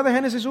la historia de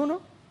Génesis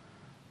 1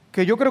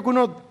 que yo creo que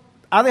uno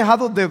ha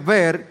dejado de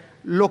ver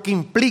lo que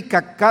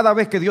implica cada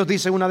vez que Dios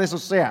dice una de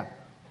esos sea.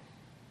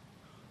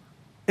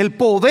 El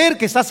poder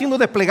que está siendo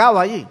desplegado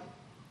allí.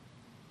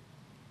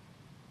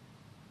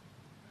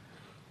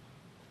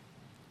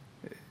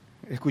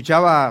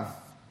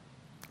 Escuchaba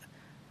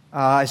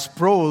a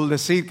Sproul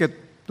decir que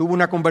tuvo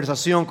una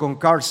conversación con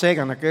Carl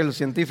Sagan, aquel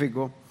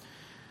científico,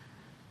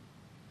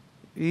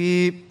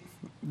 y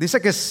dice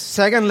que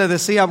Sagan le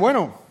decía: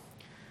 bueno,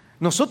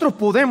 nosotros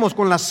podemos,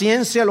 con la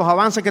ciencia, los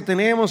avances que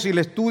tenemos y el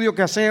estudio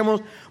que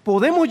hacemos,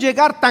 podemos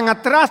llegar tan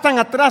atrás, tan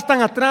atrás,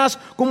 tan atrás,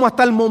 como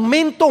hasta el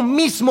momento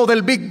mismo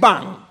del Big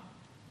Bang.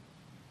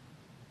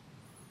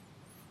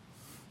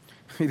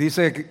 Y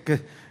dice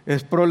que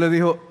Sproul le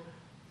dijo,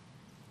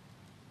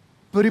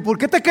 pero ¿y por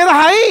qué te quedas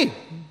ahí?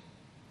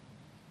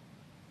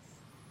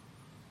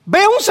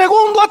 Ve un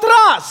segundo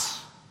atrás.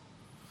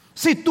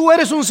 Si tú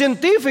eres un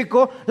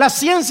científico, la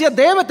ciencia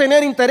debe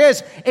tener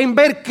interés en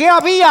ver qué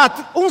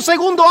había un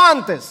segundo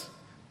antes.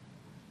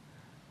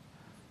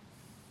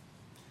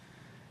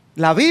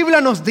 La Biblia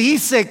nos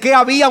dice que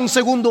había un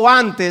segundo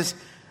antes,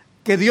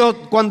 que Dios,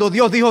 cuando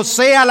Dios dijo,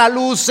 sea la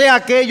luz, sea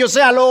aquello,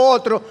 sea lo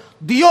otro,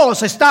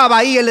 Dios estaba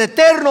ahí, el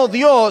eterno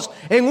Dios,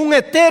 en un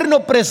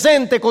eterno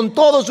presente con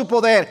todo su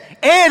poder.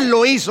 Él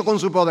lo hizo con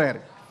su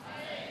poder.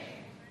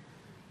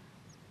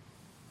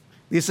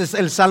 Dice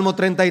el Salmo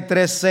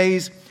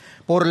 33:6,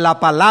 por la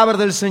palabra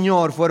del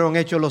Señor fueron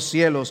hechos los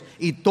cielos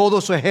y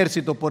todo su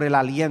ejército por el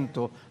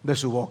aliento de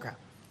su boca.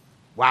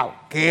 ¡Wow!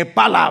 ¡Qué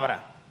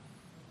palabra!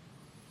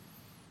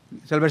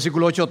 Dice el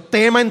versículo 8,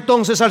 tema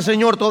entonces al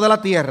Señor toda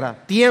la tierra,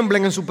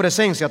 tiemblen en su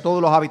presencia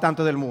todos los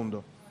habitantes del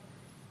mundo.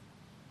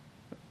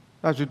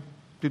 Si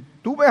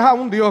tú ves a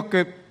un Dios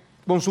que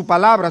con su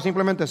palabra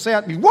simplemente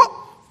sea, y ¡wow!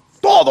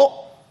 Todo.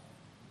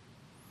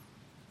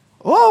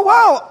 ¡Oh,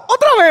 wow!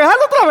 ¡Otra vez!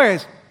 ¡Hazlo otra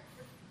vez!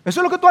 Eso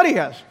es lo que tú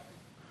harías.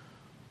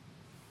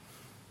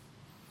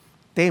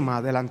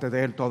 Tema delante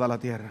de Él toda la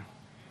tierra.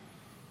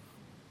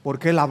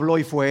 Porque Él habló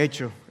y fue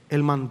hecho.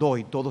 Él mandó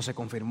y todo se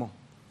confirmó.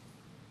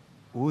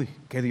 Uy,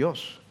 qué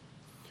Dios.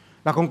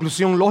 La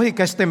conclusión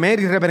lógica es temer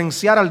y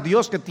reverenciar al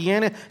Dios que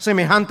tiene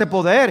semejante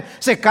poder.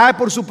 Se cae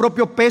por su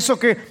propio peso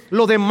que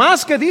lo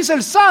demás que dice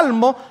el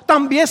Salmo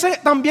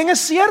también es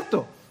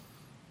cierto.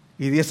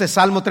 Y dice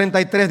Salmo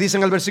 33, dice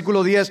en el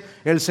versículo 10,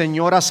 el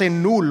Señor hace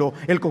nulo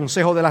el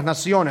consejo de las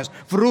naciones,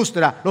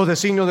 frustra los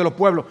designios de los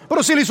pueblos.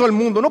 Pero si Él hizo el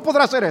mundo, no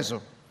podrá hacer eso.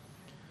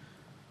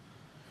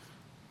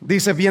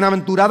 Dice,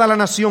 bienaventurada la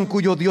nación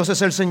cuyo Dios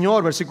es el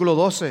Señor, versículo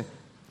 12.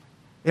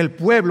 El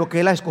pueblo que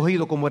Él ha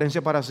escogido como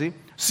herencia para sí.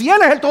 Si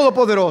Él es el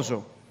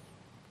Todopoderoso,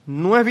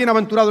 no es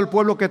bienaventurado el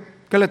pueblo que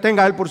le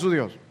tenga a Él por su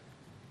Dios.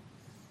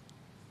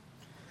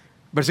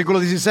 Versículo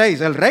 16,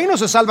 el rey no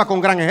se salva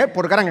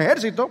por gran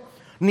ejército,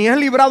 ni es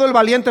librado el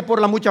valiente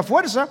por la mucha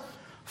fuerza.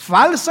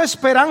 Falsa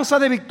esperanza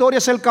de victoria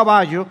es el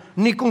caballo,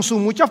 ni con su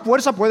mucha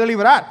fuerza puede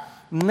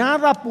librar.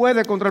 Nada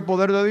puede contra el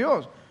poder de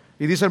Dios.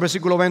 Y dice el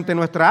versículo 20,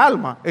 nuestra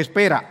alma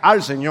espera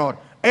al Señor.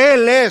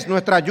 Él es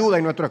nuestra ayuda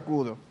y nuestro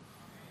escudo.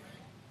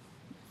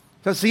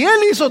 O sea, si Él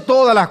hizo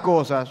todas las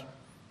cosas,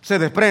 se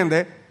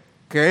desprende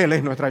que Él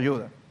es nuestra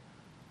ayuda.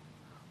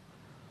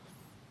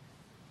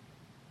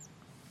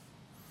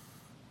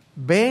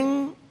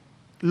 ¿Ven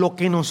lo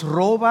que nos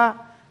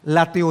roba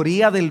la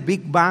teoría del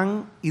Big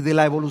Bang y de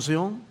la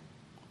evolución?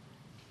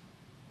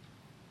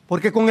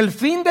 Porque con el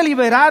fin de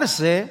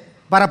liberarse,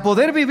 para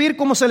poder vivir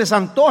como se les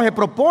antoje,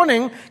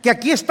 proponen que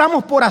aquí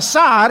estamos por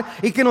azar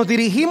y que nos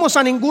dirigimos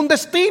a ningún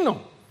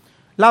destino.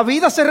 La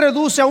vida se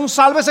reduce a un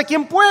sálvese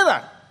quien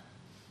pueda.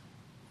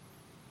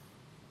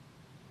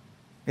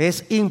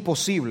 Es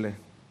imposible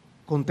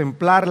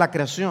contemplar la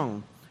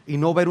creación y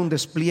no ver un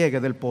despliegue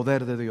del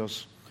poder de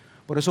Dios.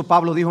 Por eso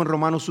Pablo dijo en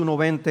Romanos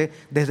 1:20,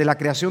 desde la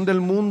creación del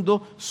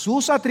mundo,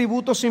 sus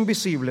atributos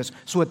invisibles,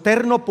 su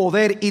eterno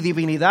poder y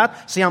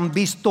divinidad se han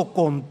visto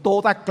con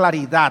toda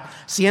claridad,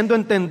 siendo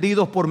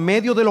entendidos por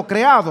medio de lo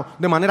creado,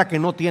 de manera que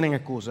no tienen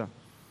excusa.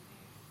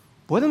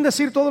 Pueden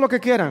decir todo lo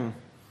que quieran,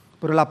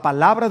 pero la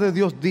palabra de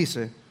Dios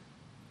dice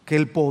que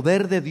el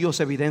poder de Dios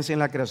se evidencia en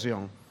la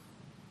creación,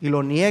 y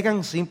lo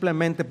niegan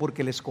simplemente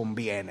porque les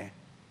conviene.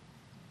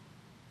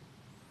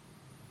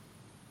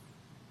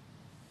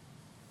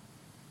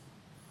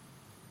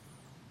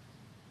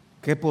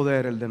 Qué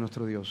poder el de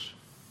nuestro Dios.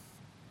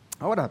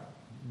 Ahora,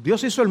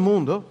 Dios hizo el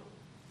mundo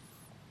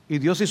y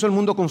Dios hizo el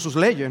mundo con sus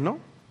leyes, ¿no?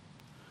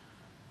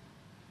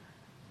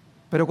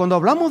 Pero cuando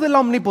hablamos de la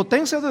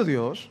omnipotencia de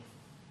Dios,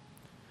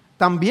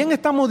 también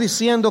estamos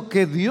diciendo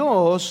que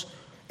Dios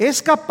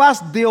es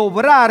capaz de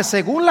obrar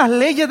según las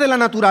leyes de la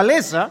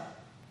naturaleza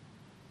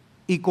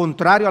y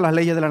contrario a las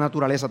leyes de la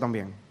naturaleza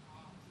también,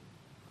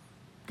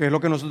 que es lo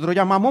que nosotros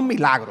llamamos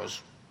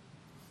milagros.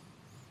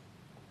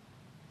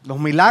 Los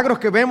milagros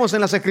que vemos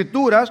en las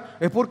Escrituras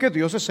es porque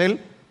Dios es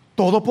el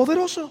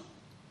Todopoderoso.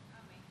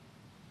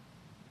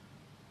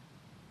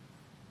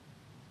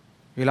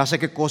 Él hace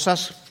que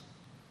cosas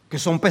que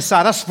son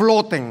pesadas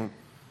floten.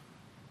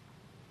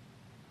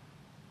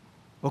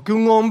 O que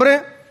un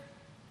hombre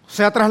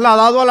sea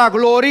trasladado a la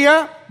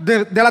gloria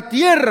de la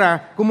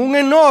tierra, como un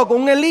Enoc,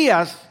 como un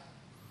Elías.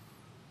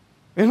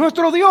 Es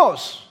nuestro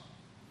Dios,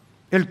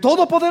 el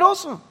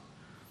Todopoderoso.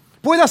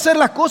 Puede hacer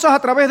las cosas a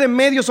través de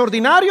medios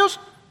ordinarios,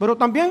 pero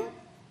también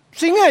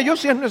sin ellos,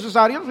 si es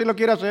necesario, si lo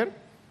quiere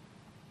hacer.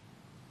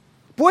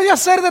 Puede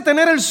hacer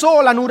detener el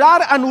sol,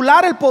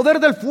 anular el poder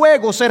del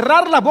fuego,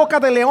 cerrar la boca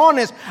de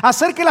leones,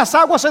 hacer que las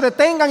aguas se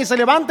detengan y se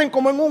levanten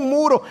como en un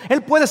muro.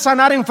 Él puede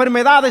sanar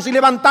enfermedades y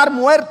levantar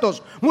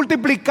muertos,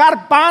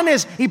 multiplicar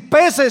panes y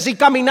peces y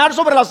caminar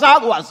sobre las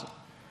aguas.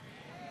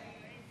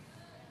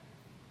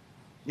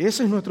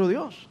 Ese es nuestro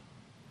Dios.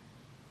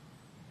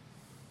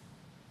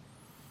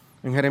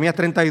 En Jeremías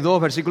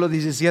 32, versículo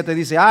 17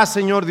 dice: ah,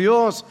 Señor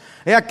Dios,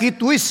 he aquí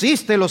tú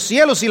hiciste los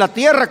cielos y la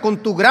tierra con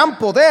tu gran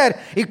poder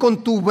y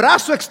con tu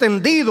brazo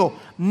extendido.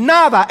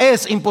 Nada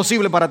es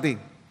imposible para ti.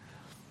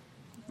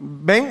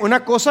 ¿Ven?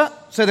 Una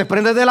cosa se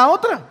desprende de la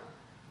otra.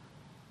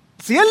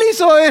 Si Él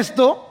hizo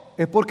esto,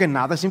 es porque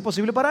nada es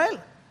imposible para Él.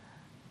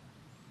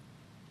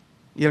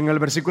 Y en el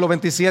versículo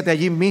 27,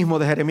 allí mismo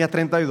de Jeremías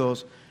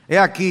 32, he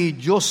aquí,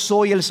 yo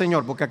soy el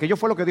Señor, porque aquello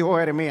fue lo que dijo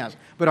Jeremías,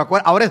 pero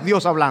ahora es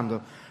Dios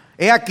hablando.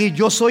 He aquí,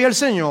 yo soy el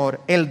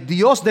Señor, el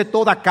Dios de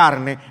toda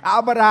carne.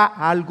 ¿Habrá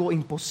algo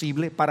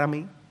imposible para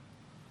mí?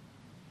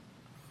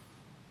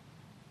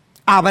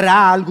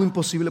 ¿Habrá algo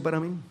imposible para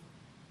mí?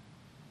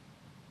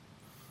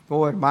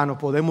 Oh, hermanos,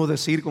 podemos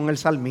decir con el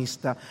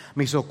salmista: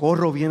 mi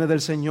socorro viene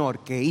del Señor,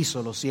 que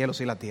hizo los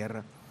cielos y la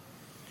tierra.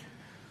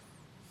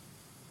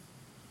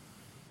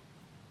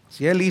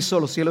 Si Él hizo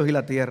los cielos y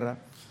la tierra,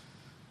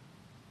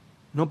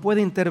 ¿no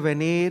puede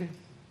intervenir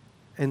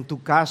en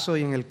tu caso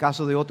y en el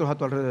caso de otros a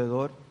tu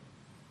alrededor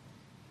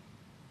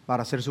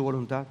para hacer su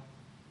voluntad?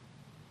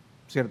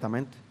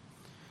 Ciertamente.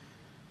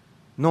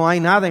 No hay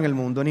nada en el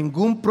mundo,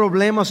 ningún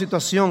problema o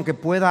situación que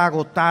pueda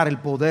agotar el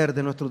poder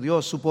de nuestro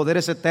Dios. Su poder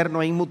es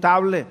eterno e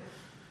inmutable.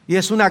 Y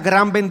es una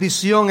gran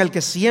bendición el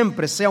que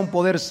siempre sea un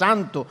poder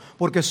santo,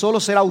 porque solo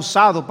será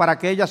usado para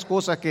aquellas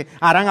cosas que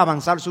harán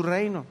avanzar su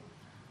reino.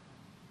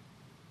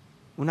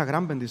 Una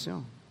gran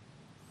bendición.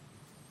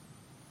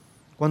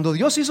 Cuando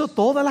Dios hizo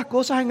todas las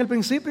cosas en el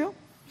principio,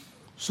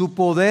 su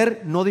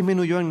poder no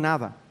disminuyó en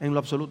nada, en lo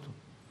absoluto.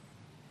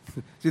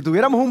 Si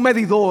tuviéramos un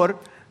medidor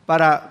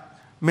para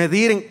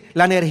medir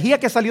la energía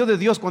que salió de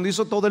Dios cuando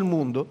hizo todo el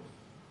mundo,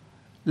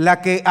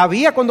 la que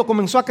había cuando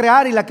comenzó a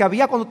crear y la que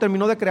había cuando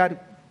terminó de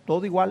crear,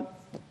 todo igual.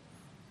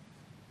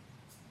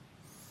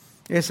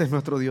 Ese es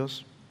nuestro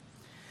Dios.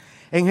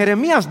 En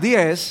Jeremías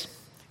 10,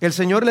 el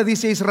Señor le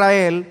dice a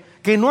Israel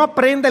que no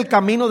aprenda el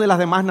camino de las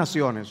demás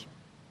naciones,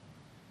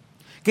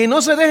 que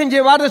no se dejen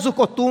llevar de sus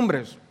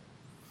costumbres,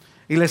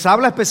 y les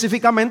habla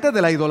específicamente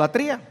de la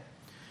idolatría.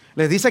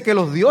 Les dice que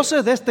los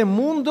dioses de este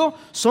mundo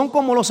son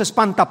como los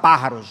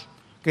espantapájaros,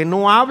 que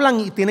no hablan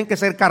y tienen que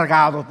ser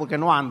cargados porque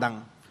no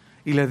andan.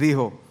 Y les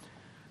dijo,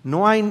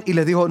 no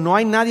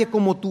hay nadie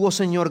como tú, oh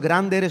Señor,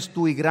 grande eres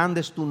tú y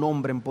grande es tu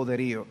nombre en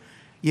poderío.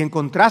 Y en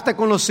contraste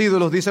con los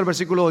ídolos, dice el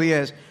versículo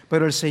 10,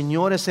 pero el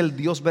Señor es el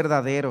Dios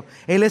verdadero.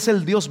 Él es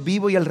el Dios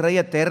vivo y el Rey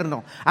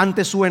eterno.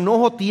 Ante su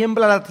enojo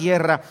tiembla la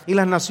tierra y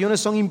las naciones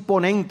son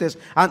impotentes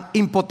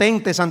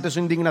ante su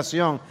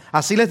indignación.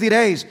 Así les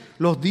diréis,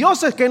 los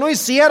dioses que no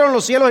hicieron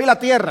los cielos y la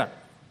tierra,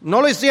 no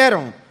lo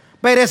hicieron,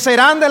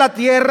 perecerán de la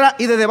tierra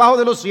y de debajo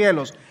de los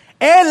cielos.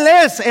 Él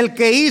es el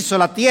que hizo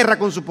la tierra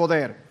con su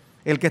poder,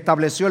 el que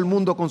estableció el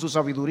mundo con su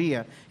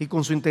sabiduría y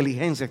con su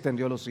inteligencia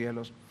extendió los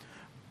cielos.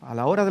 A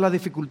la hora de la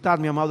dificultad,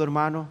 mi amado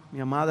hermano, mi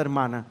amada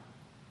hermana,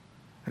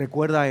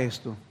 recuerda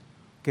esto,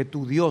 que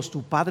tu Dios,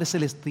 tu Padre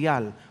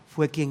Celestial,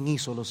 fue quien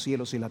hizo los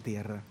cielos y la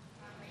tierra.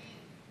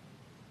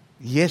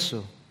 Y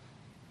eso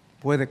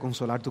puede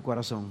consolar tu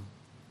corazón.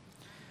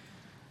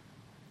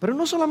 Pero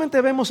no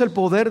solamente vemos el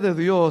poder de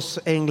Dios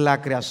en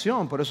la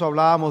creación, por eso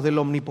hablábamos del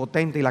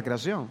omnipotente y la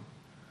creación.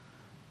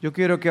 Yo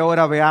quiero que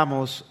ahora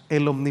veamos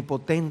el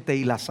omnipotente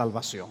y la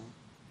salvación.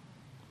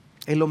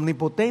 El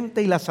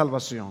omnipotente y la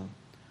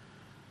salvación.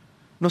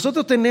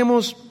 Nosotros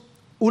tenemos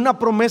una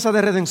promesa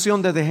de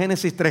redención desde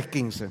Génesis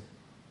 3:15.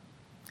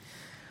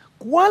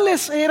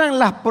 ¿Cuáles eran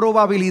las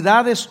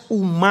probabilidades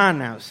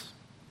humanas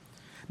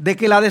de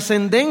que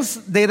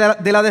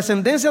de la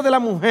descendencia de la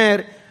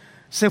mujer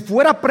se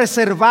fuera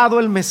preservado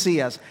el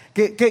Mesías?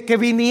 Que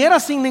viniera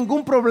sin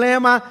ningún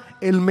problema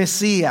el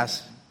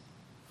Mesías.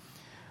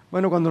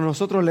 Bueno, cuando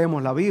nosotros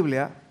leemos la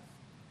Biblia,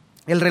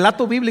 el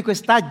relato bíblico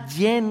está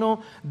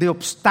lleno de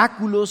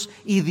obstáculos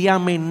y de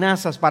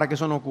amenazas para que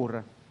eso no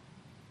ocurra.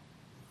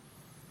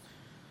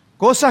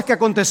 Cosas que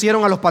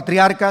acontecieron a los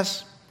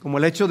patriarcas, como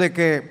el hecho de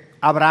que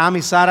Abraham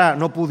y Sara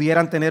no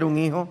pudieran tener un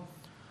hijo,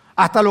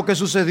 hasta lo que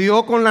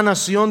sucedió con la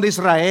nación de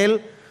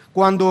Israel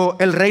cuando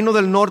el reino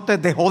del norte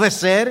dejó de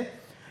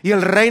ser y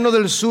el reino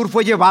del sur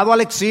fue llevado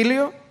al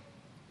exilio.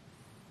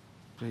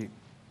 Sí.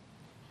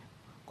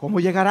 ¿Cómo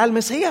llegará el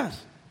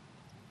Mesías?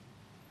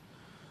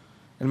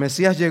 El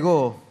Mesías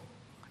llegó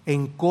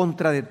en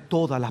contra de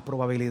todas las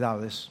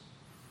probabilidades,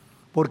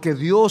 porque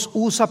Dios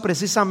usa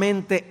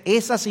precisamente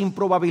esas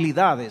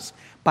improbabilidades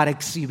para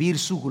exhibir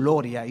su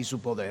gloria y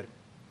su poder.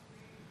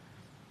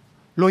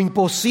 Lo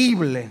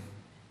imposible,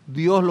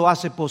 Dios lo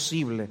hace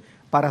posible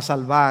para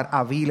salvar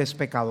a viles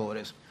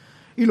pecadores.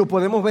 Y lo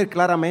podemos ver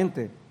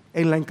claramente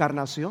en la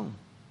encarnación.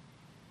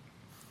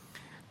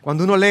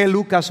 Cuando uno lee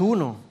Lucas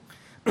 1,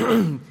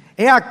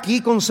 he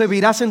aquí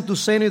concebirás en tu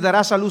seno y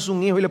darás a luz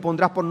un hijo y le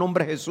pondrás por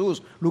nombre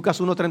Jesús.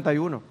 Lucas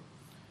 1:31.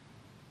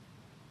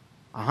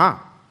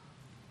 Ajá.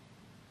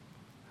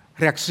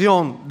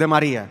 Reacción de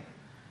María.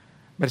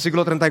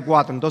 Versículo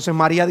 34. Entonces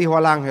María dijo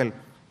al ángel,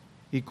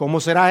 ¿y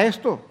cómo será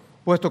esto?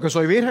 Puesto que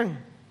soy virgen.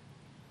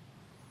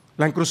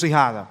 La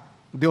encrucijada.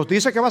 Dios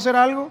dice que va a hacer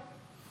algo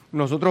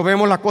Nosotros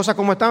vemos las cosas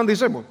como están,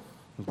 decimos,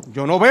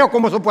 yo no veo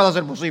cómo eso pueda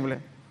ser posible.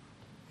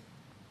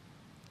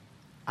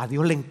 A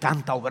Dios le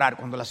encanta obrar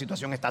cuando la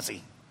situación está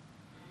así.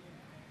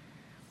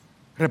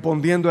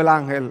 Respondiendo el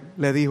ángel,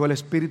 le dijo, el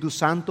Espíritu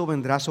Santo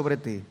vendrá sobre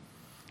ti,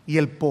 y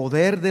el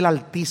poder del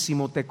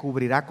Altísimo te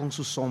cubrirá con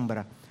su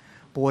sombra.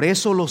 Por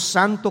eso lo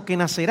santo que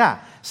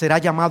nacerá será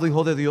llamado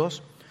Hijo de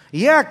Dios.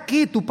 Y he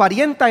aquí, tu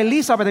parienta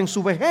Elizabeth en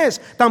su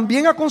vejez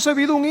también ha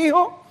concebido un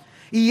hijo.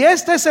 Y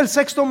este es el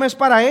 6º mes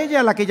para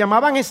ella, la que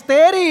llamaban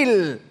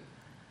estéril.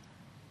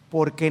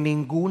 Porque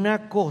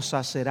ninguna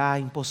cosa será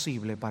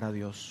imposible para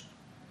Dios.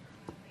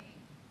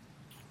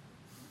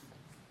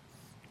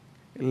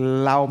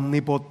 La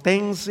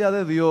omnipotencia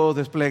de Dios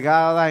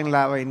desplegada en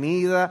la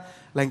venida,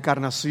 la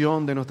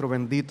encarnación de nuestro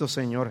bendito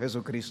Señor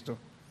Jesucristo.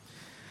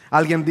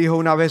 Alguien dijo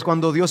una vez,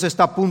 cuando Dios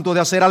está a punto de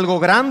hacer algo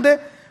grande,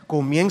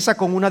 comienza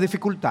con una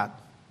dificultad.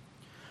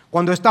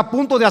 Cuando está a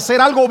punto de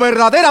hacer algo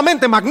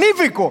verdaderamente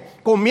magnífico,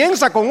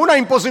 comienza con una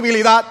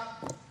imposibilidad.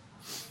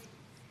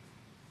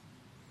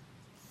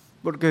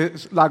 Porque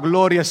la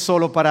gloria es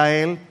solo para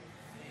Él.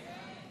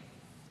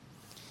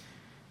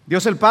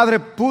 Dios el Padre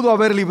pudo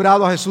haber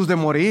librado a Jesús de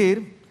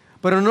morir,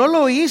 pero no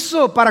lo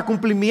hizo para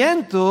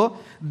cumplimiento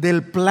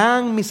del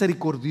plan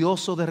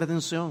misericordioso de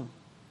redención.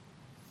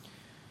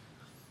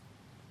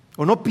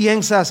 ¿O no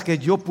piensas que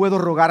yo puedo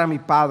rogar a mi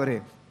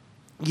Padre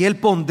y Él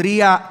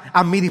pondría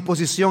a mi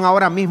disposición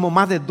ahora mismo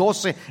más de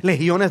 12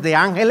 legiones de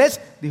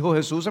ángeles? Dijo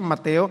Jesús en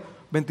Mateo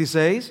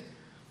 26.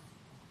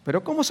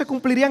 Pero ¿cómo se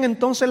cumplirían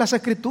entonces las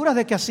escrituras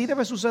de que así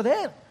debe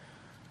suceder?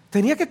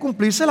 Tenía que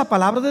cumplirse la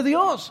palabra de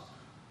Dios.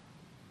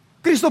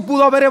 Cristo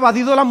pudo haber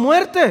evadido la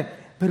muerte,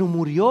 pero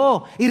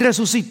murió y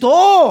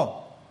resucitó.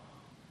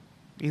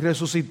 Y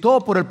resucitó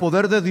por el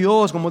poder de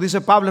Dios, como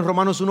dice Pablo en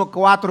Romanos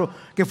 1:4,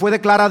 que fue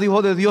declarado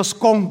Hijo de Dios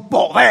con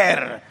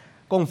poder,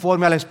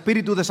 conforme al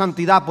Espíritu de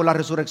santidad por la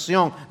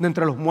resurrección de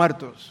entre los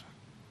muertos.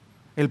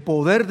 El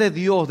poder de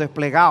Dios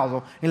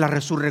desplegado en la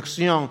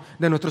resurrección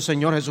de nuestro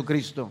Señor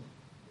Jesucristo.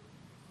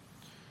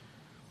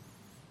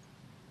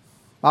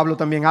 Pablo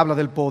también habla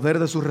del poder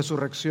de su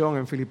resurrección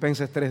en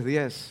Filipenses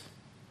 3:10.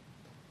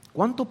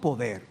 ¿Cuánto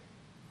poder?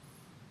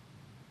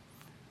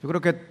 Yo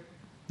creo que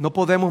no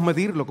podemos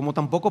medirlo, como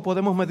tampoco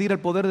podemos medir el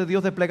poder de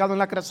Dios desplegado en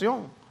la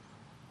creación.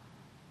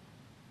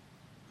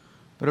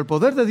 Pero el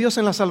poder de Dios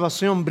en la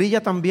salvación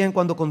brilla también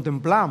cuando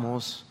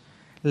contemplamos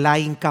la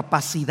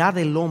incapacidad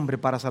del hombre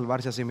para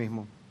salvarse a sí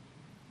mismo.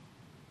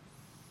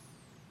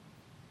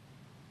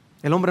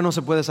 El hombre no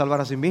se puede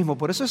salvar a sí mismo.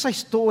 Por eso esa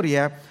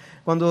historia,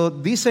 cuando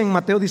dice en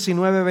Mateo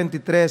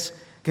 19:23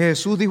 que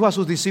Jesús dijo a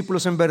sus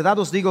discípulos, en verdad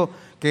os digo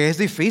que es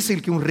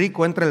difícil que un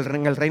rico entre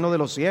en el reino de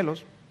los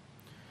cielos.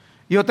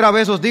 Y otra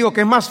vez os digo que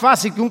es más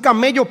fácil que un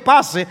camello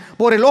pase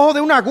por el ojo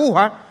de una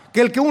aguja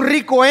que el que un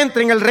rico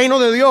entre en el reino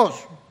de Dios.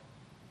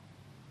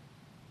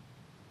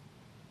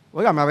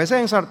 Óigame, a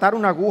veces ensartar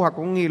una aguja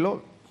con un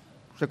hilo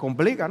se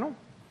complica, ¿no?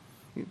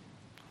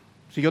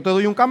 Si yo te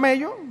doy un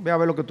camello, ve a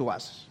ver lo que tú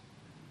haces.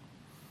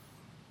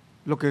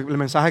 El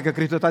mensaje que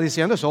Cristo está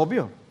diciendo es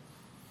obvio.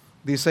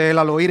 Dice él,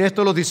 al oír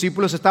esto, los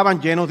discípulos estaban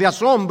llenos de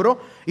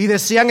asombro y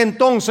decían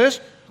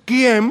entonces,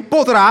 ¿quién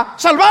podrá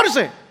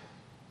salvarse?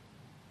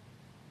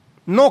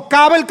 No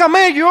cabe el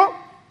camello,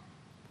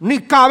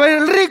 ni cabe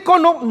el rico,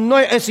 no,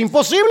 es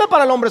imposible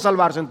para el hombre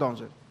salvarse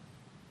entonces.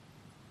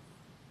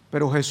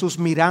 Pero Jesús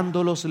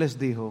mirándolos les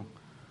dijo,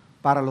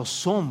 para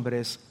los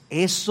hombres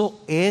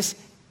eso es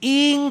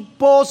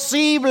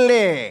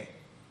imposible,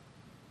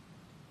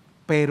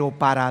 pero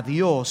para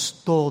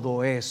Dios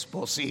todo es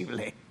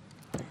posible.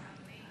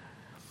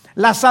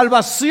 La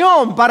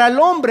salvación para el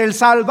hombre, el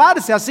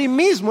salvarse a sí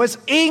mismo es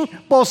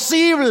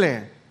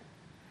imposible.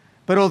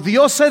 Pero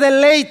Dios se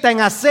deleita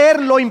en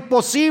hacer lo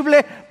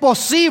imposible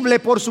posible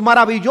por su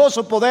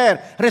maravilloso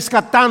poder,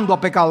 rescatando a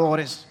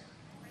pecadores.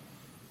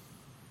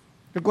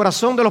 El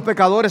corazón de los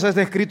pecadores es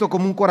descrito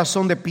como un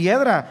corazón de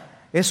piedra.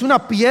 Es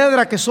una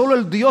piedra que solo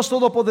el Dios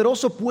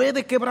Todopoderoso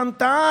puede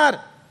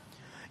quebrantar.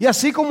 Y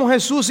así como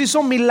Jesús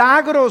hizo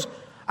milagros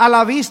a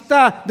la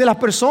vista de las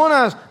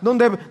personas,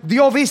 donde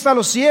dio vista a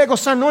los ciegos,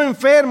 sanó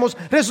enfermos,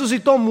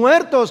 resucitó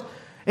muertos,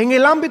 en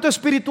el ámbito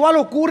espiritual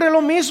ocurre lo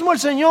mismo. El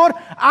Señor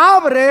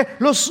abre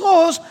los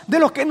ojos de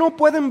los que no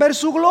pueden ver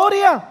su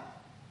gloria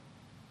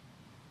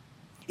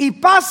y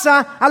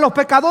pasa a los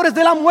pecadores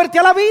de la muerte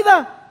a la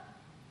vida.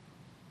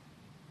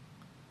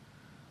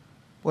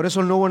 Por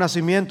eso el nuevo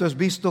nacimiento es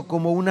visto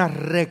como una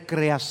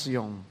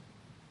recreación.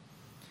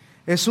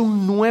 Es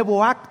un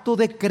nuevo acto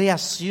de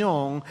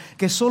creación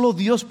que solo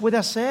Dios puede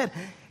hacer,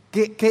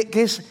 que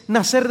es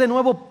nacer de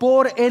nuevo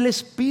por el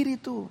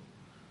Espíritu.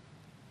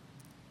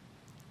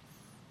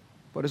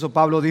 Por eso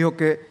Pablo dijo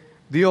que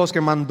Dios,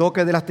 que mandó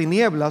que de las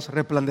tinieblas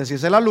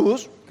resplandeciese la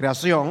luz,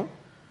 creación,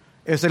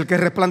 es el que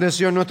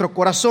resplandeció en nuestros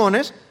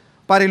corazones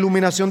para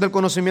iluminación del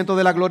conocimiento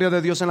de la gloria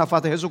de Dios en la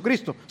faz de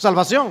Jesucristo.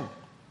 Salvación.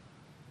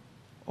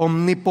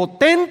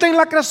 Omnipotente en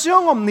la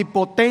creación,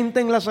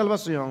 omnipotente en la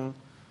salvación.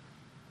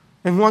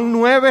 En Juan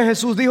 9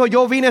 Jesús dijo,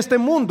 yo vine a este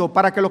mundo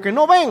para que los que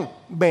no ven,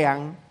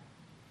 vean.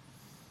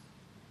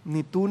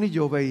 Ni tú ni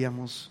yo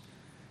veíamos.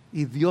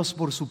 y Dios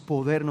por su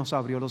poder nos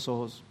abrió los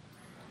ojos.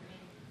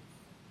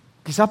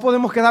 Quizás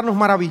podemos quedarnos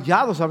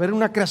maravillados a ver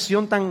una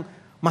creación tan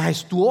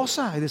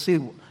majestuosa, es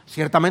decir,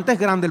 ciertamente es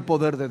grande el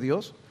poder de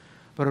Dios,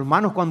 pero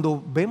hermanos,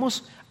 cuando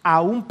vemos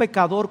a un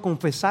pecador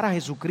confesar a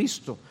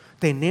Jesucristo,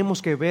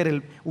 tenemos que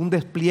ver un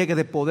despliegue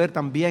de poder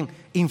también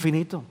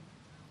infinito.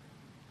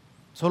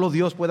 Solo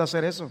Dios puede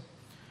hacer eso.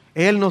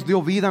 Él nos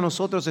dio vida a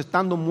nosotros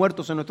estando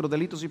muertos en nuestros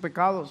delitos y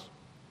pecados.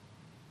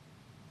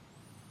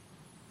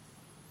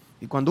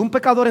 Y cuando un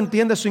pecador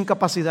entiende su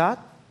incapacidad,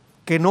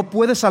 que no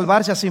puede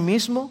salvarse a sí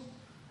mismo,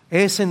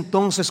 es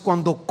entonces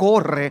cuando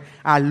corre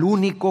al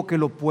único que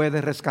lo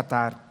puede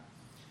rescatar.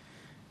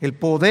 El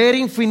poder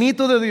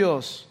infinito de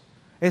Dios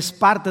es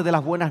parte de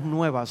las buenas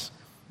nuevas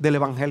del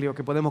Evangelio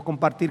que podemos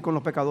compartir con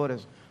los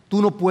pecadores.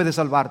 Tú no puedes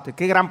salvarte,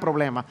 qué gran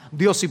problema.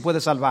 Dios sí puede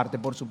salvarte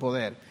por su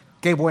poder.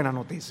 Qué buena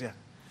noticia.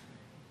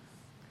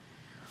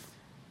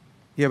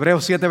 Y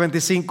Hebreos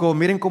 7:25,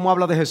 miren cómo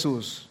habla de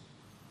Jesús.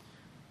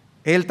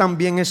 Él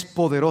también es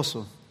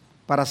poderoso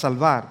para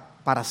salvar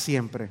para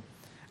siempre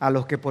a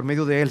los que por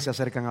medio de Él se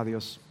acercan a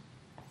Dios.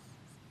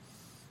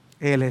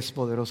 Él es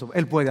poderoso,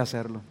 Él puede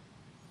hacerlo.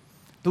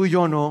 Tú y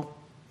yo no.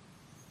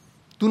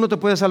 Tú no te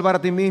puedes salvar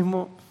a ti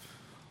mismo,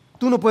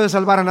 tú no puedes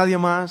salvar a nadie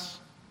más,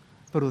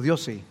 pero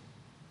Dios sí.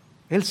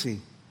 Él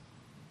sí.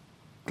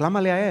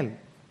 Clámale a Él,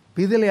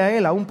 pídele a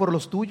Él aún por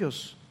los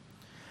tuyos.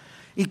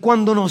 Y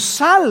cuando nos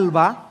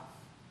salva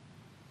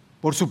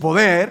por su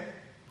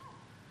poder,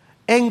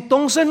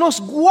 entonces nos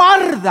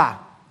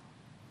guarda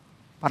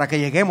para que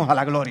lleguemos a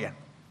la gloria.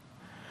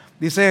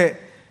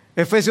 Dice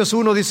Efesios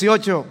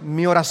 1:18,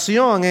 mi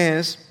oración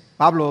es,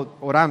 Pablo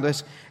orando,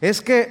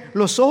 es que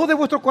los ojos de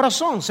vuestro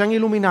corazón sean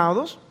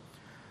iluminados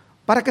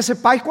para que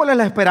sepáis cuál es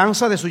la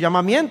esperanza de su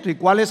llamamiento y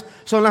cuáles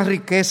son las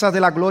riquezas de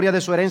la gloria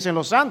de su herencia en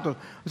los santos.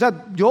 O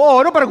sea, yo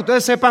oro para que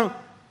ustedes sepan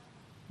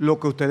lo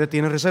que ustedes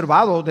tienen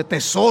reservado de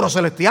tesoros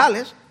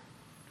celestiales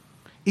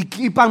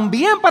y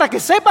también para que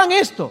sepan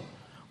esto,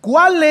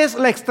 cuál es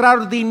la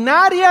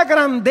extraordinaria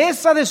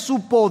grandeza de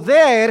su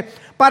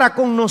poder para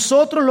con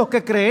nosotros los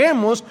que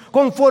creemos,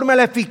 conforme a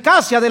la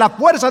eficacia de la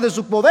fuerza de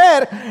su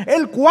poder,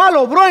 el cual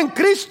obró en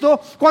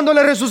Cristo cuando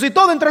le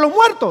resucitó de entre los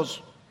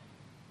muertos.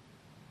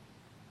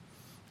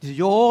 Dice,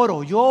 yo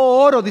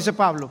oro, dice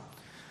Pablo.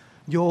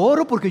 Yo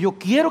oro porque yo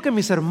quiero que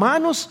mis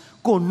hermanos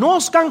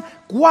conozcan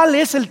cuál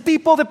es el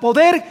tipo de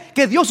poder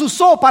que Dios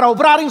usó para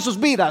obrar en sus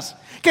vidas,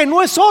 que no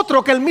es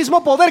otro que el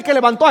mismo poder que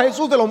levantó a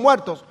Jesús de los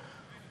muertos.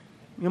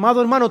 Mi amado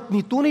hermano,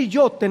 ni tú ni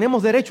yo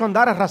tenemos derecho a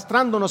andar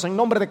arrastrándonos en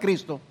nombre de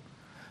Cristo,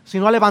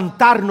 sino a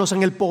levantarnos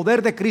en el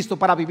poder de Cristo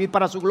para vivir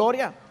para su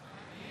gloria.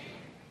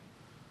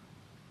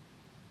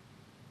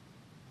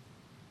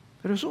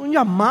 Pero es un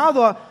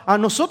llamado a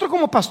nosotros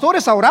como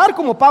pastores a orar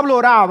como Pablo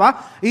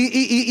oraba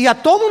y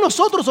a todos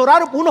nosotros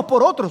orar unos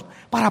por otros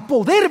para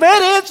poder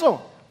ver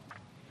eso,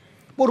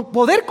 por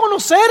poder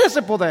conocer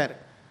ese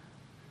poder.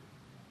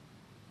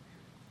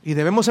 Y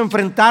debemos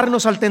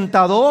enfrentarnos al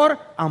tentador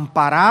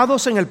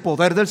amparados en el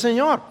poder del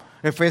Señor.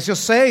 Efesios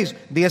 6,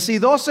 10 y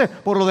 12.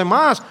 Por lo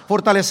demás,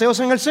 fortaleceos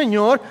en el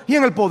Señor y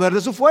en el poder de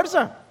su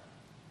fuerza.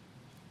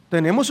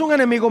 Tenemos un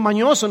enemigo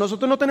mañoso.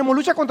 Nosotros no tenemos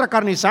lucha contra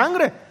carne y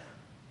sangre.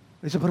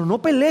 Dice, pero no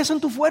pelees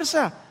en tu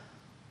fuerza.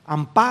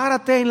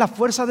 Ampárate en la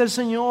fuerza del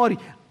Señor.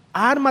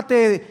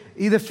 Ármate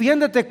y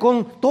defiéndete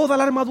con toda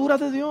la armadura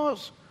de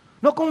Dios.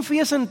 No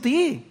confíes en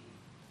ti.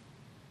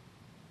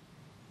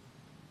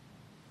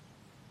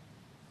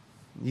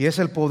 Y es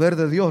el poder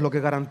de Dios lo que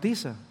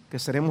garantiza que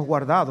seremos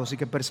guardados y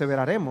que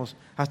perseveraremos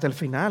hasta el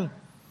final.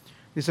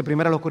 Dice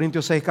 1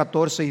 Corintios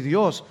 6:14, y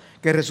Dios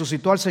que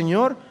resucitó al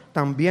Señor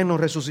también nos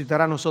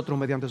resucitará a nosotros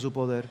mediante su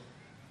poder.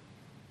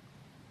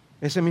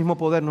 Ese mismo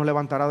poder nos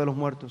levantará de los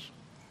muertos.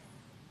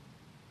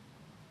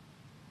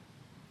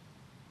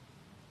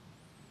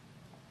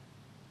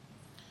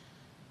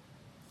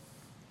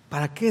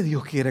 ¿Para qué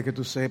Dios quiere que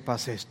tú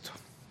sepas esto?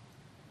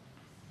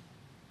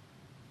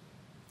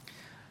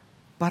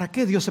 ¿Para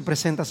qué Dios se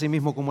presenta a sí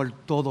mismo como el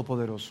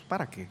Todopoderoso?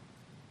 ¿Para qué?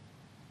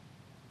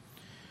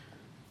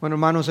 Bueno,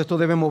 hermanos, esto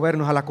debe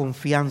movernos a la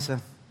confianza.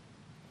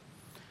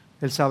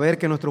 El saber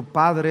que nuestro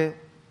Padre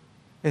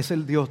es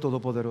el Dios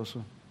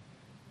Todopoderoso.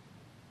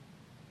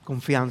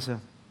 Confianza.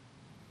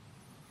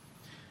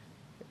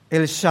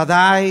 El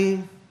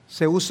Shaddai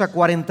se usa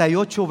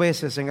 48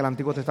 veces en el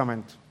Antiguo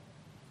Testamento.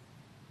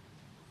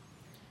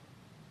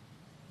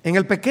 En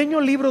el pequeño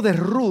libro de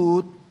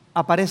Ruth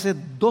aparece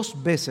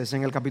 2 veces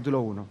en el capítulo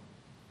 1.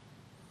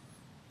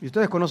 Y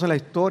ustedes conocen la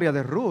historia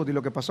de Ruth y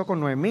lo que pasó con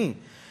Noemí.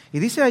 Y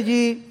dice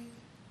allí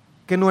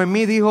que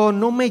Noemí dijo,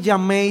 no me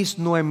llaméis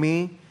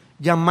Noemí,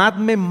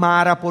 llamadme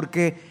Mara,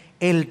 porque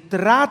el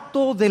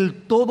trato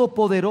del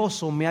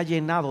Todopoderoso me ha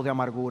llenado de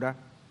amargura.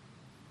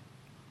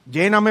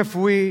 Llena me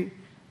fui,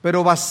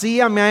 pero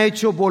vacía me ha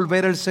hecho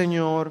volver el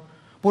Señor.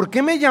 ¿Por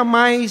qué me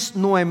llamáis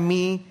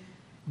Noemí,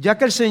 ya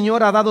que el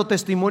Señor ha dado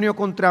testimonio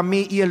contra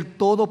mí y el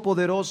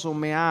Todopoderoso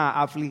me ha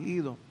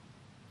afligido?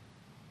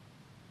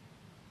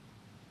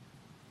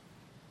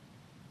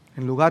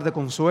 En lugar de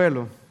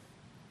consuelo,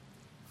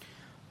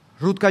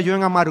 Ruth cayó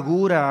en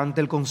amargura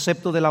ante el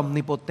concepto de la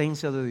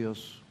omnipotencia de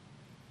Dios.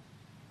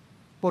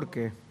 ¿Por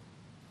qué?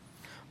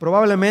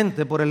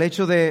 Probablemente por el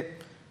hecho de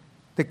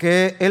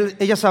que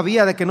ella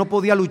sabía de que no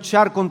podía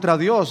luchar contra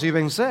Dios y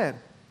vencer.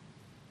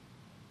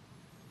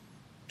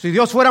 Si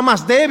Dios fuera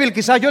más débil,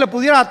 quizás yo le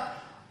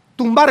pudiera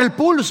tumbar el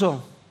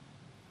pulso.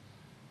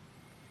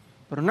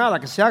 Pero nada,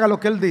 que se haga lo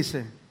que Él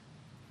dice.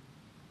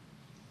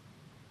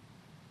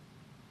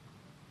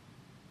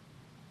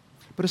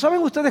 Pero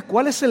 ¿saben ustedes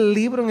cuál es el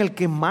libro en el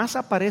que más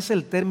aparece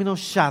el término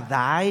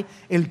Shaddai,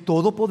 el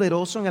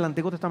Todopoderoso, en el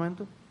Antiguo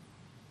Testamento?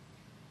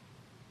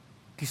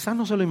 Quizás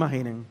no se lo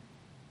imaginen.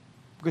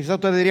 Porque quizás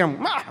ustedes dirían,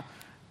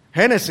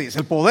 Génesis,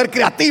 el poder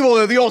creativo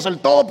de Dios, el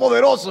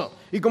Todopoderoso.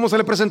 Y como se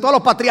le presentó a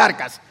los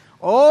patriarcas.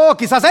 Oh,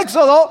 quizás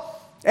Éxodo,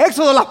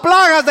 las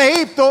plagas de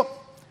Egipto.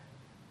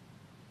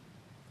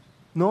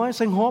 No, es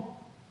en Job.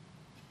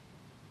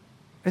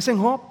 Es en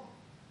Job.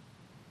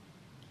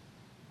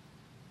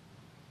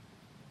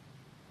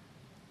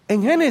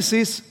 En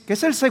Génesis, que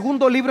es el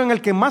segundo libro en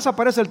el que más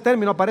aparece el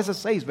término, aparece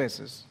 6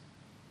 veces.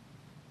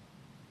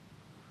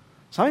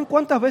 ¿Saben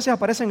cuántas veces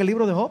aparece en el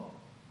libro de Job?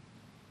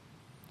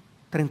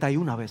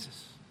 31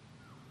 veces.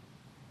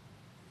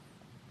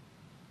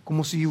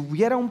 Como si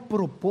hubiera un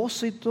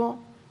propósito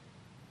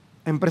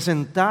en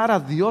presentar a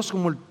Dios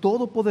como el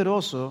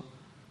Todopoderoso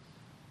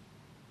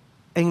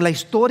en la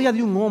historia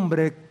de un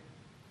hombre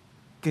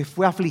que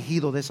fue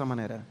afligido de esa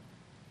manera.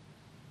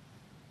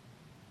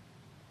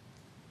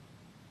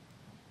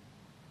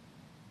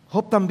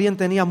 Job también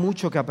tenía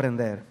mucho que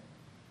aprender.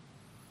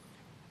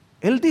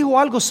 Él dijo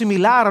algo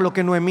similar a lo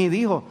que Noemí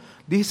dijo.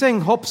 Dice en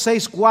Job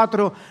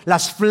 6:4,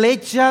 las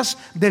flechas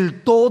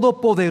del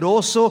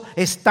Todopoderoso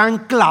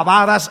están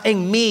clavadas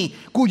en mí,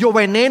 cuyo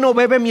veneno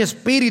bebe mi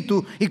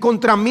espíritu, y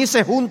contra mí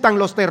se juntan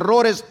los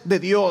terrores de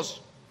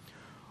Dios.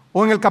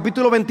 O en el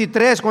capítulo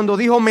 23, cuando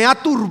dijo, me ha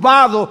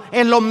turbado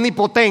el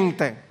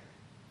Omnipotente.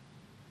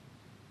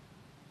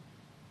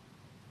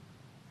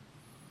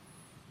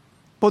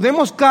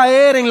 Podemos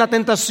caer en la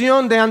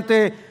tentación de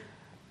ante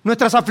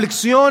nuestras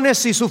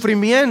aflicciones y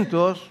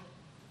sufrimientos,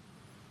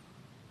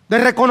 de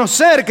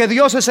reconocer que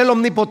Dios es el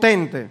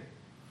omnipotente,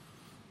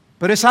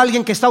 pero es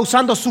alguien que está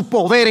usando su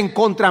poder en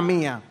contra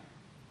mía.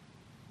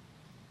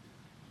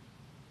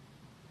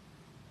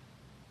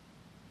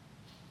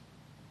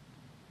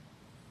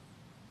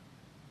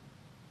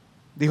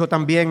 Dijo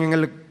también en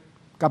el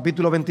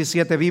capítulo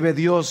 27, vive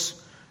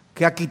Dios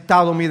que ha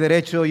quitado mi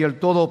derecho y el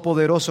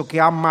Todopoderoso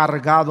que ha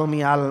amargado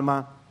mi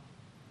alma.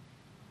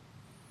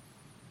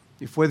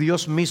 Y fue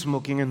Dios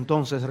mismo quien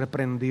entonces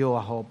reprendió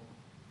a Job.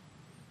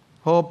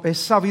 Job, es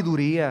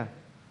sabiduría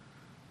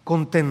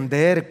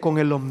contender con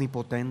el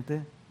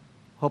Omnipotente.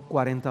 Job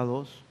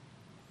 42.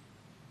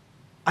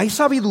 ¿Hay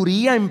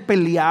sabiduría en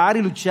pelear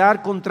y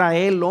luchar contra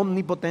el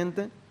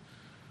Omnipotente?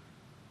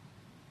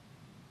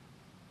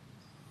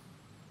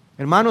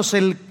 Hermanos,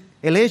 el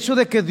hecho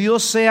de que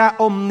Dios sea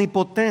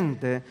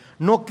omnipotente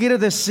no quiere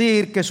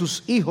decir que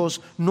sus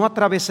hijos no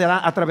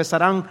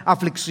atravesarán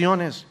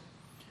aflicciones,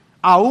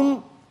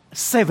 aún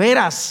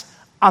severas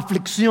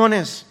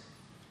aflicciones.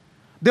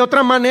 De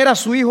otra manera,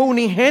 su hijo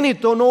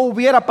unigénito no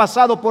hubiera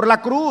pasado por la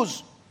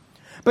cruz.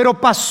 Pero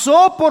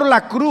pasó por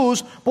la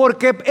cruz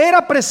porque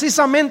era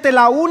precisamente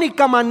la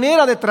única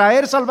manera de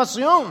traer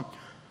salvación.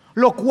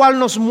 Lo cual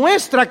nos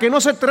muestra que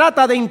no se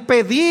trata de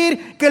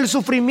impedir que el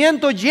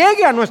sufrimiento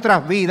llegue a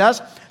nuestras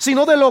vidas,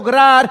 sino de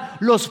lograr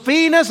los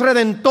fines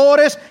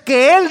redentores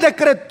que Él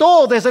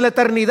decretó desde la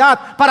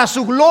eternidad para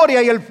su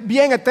gloria y el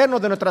bien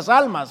eterno de nuestras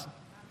almas.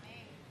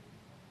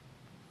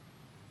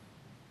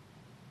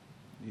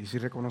 Y si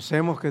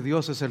reconocemos que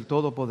Dios es el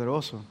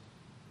Todopoderoso,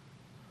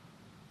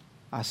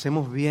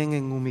 hacemos bien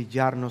en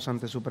humillarnos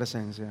ante su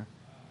presencia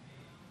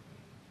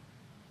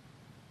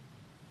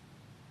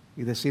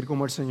y decir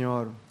como el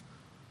Señor,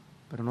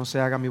 pero no se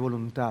haga mi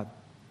voluntad,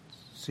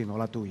 sino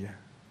la tuya.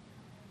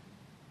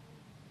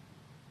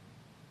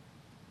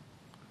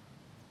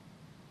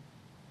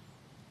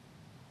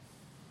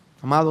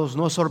 Amados,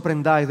 no os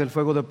sorprendáis del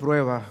fuego de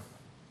prueba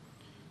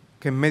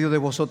que en medio de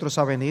vosotros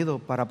ha venido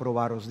para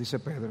probaros, dice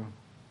Pedro,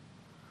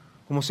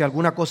 como si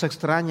alguna cosa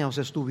extraña os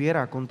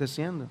estuviera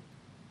aconteciendo.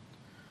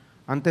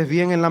 Antes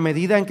bien, en la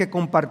medida en que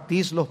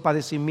compartís los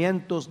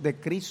padecimientos de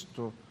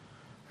Cristo,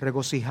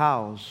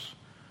 regocijaos,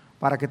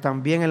 para que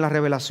también en la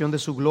revelación de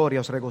su gloria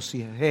os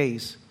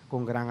regocijéis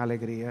con gran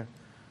alegría.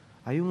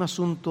 Hay un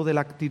asunto de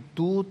la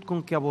actitud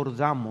con que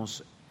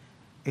abordamos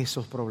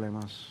esos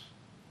problemas.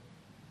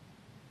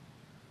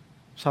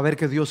 Saber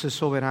que Dios es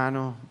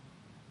soberano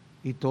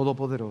y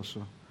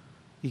todopoderoso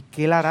y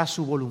que Él hará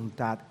su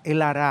voluntad.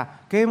 Él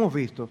hará, ¿qué hemos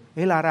visto?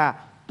 Él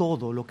hará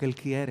todo lo que Él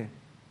quiere.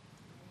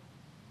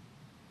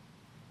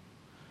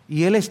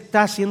 Y Él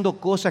está haciendo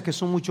cosas que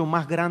son mucho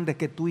más grandes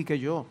que tú y que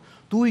yo.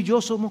 Tú y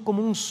yo somos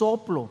como un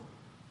soplo,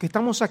 que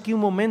estamos aquí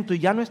un momento y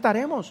ya no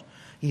estaremos.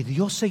 Y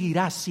Dios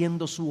seguirá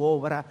haciendo su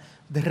obra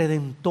de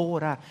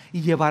redentora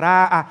y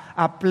llevará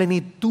a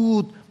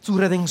plenitud su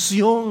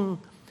redención.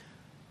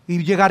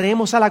 Y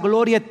llegaremos a la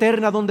gloria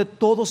eterna donde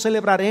todos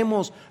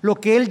celebraremos lo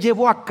que Él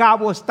llevó a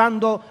cabo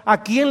estando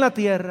aquí en la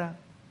tierra.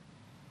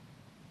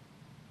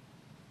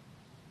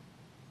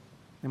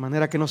 De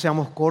manera que no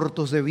seamos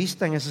cortos de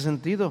vista en ese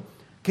sentido.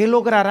 ¿Qué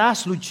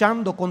lograrás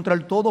luchando contra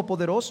el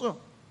Todopoderoso?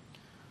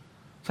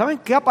 ¿Saben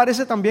qué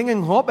aparece también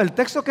en Job? El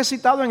texto que he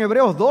citado en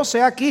Hebreos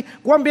 12, aquí,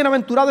 cuán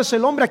bienaventurado es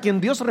el hombre a quien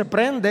Dios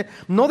reprende,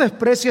 no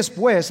desprecies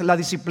pues la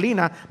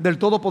disciplina del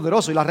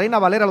Todopoderoso. Y la Reina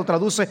Valera lo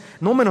traduce,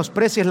 no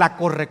menosprecies la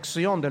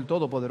corrección del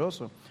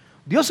Todopoderoso.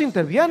 Dios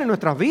interviene en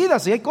nuestras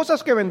vidas y hay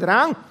cosas que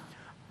vendrán.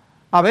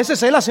 A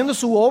veces Él haciendo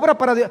su obra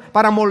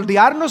para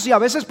moldearnos y a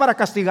veces para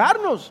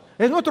castigarnos.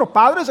 Es nuestro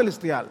Padre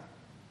Celestial.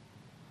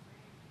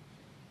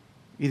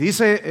 Y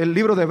dice el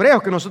libro de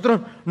Hebreos que nosotros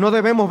no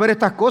debemos ver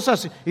estas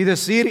cosas y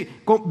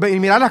decir y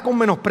mirarlas con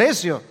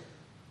menosprecio,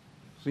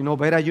 sino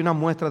ver allí una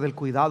muestra del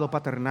cuidado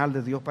paternal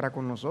de Dios para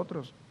con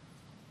nosotros.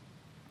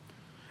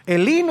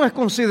 Elí no es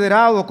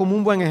considerado como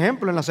un buen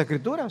ejemplo en las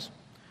Escrituras,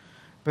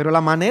 pero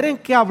la manera en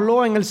que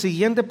habló en el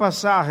siguiente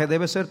pasaje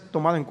debe ser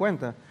tomada en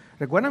cuenta.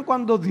 ¿Recuerdan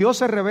cuando Dios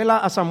se revela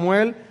a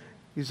Samuel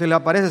y se le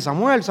aparece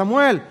Samuel,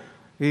 Samuel?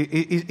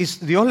 Y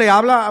Dios le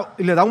habla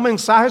y le da un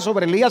mensaje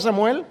sobre Elí a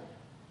Samuel.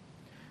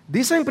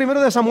 Dice en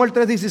 1 Samuel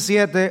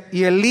 3:17,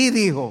 y Elí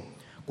dijo,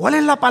 ¿cuál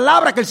es la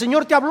palabra que el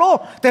Señor te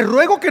habló? Te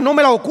ruego que no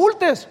me la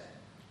ocultes.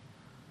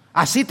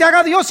 Así te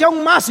haga Dios y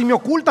aún más si me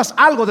ocultas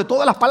algo de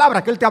todas las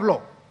palabras que Él te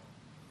habló.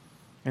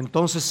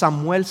 Entonces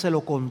Samuel se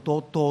lo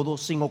contó todo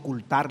sin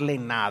ocultarle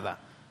nada.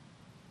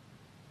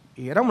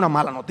 Y era una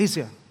mala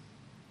noticia.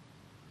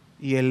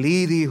 Y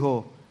Elí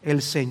dijo,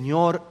 el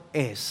Señor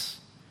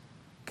es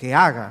que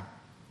haga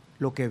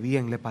lo que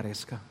bien le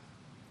parezca.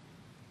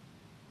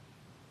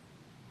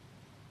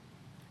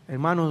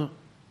 Hermano,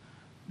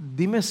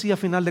 dime si a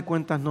final de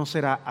cuentas no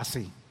será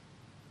así,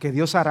 que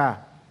Dios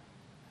hará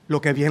lo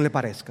que bien le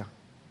parezca.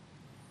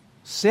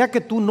 Sea que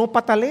tú no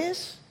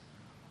patalees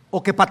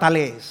o que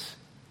patalees,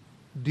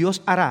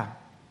 Dios hará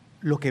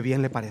lo que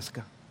bien le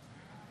parezca.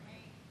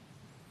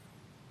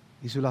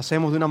 Y si lo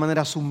hacemos de una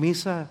manera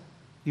sumisa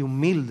y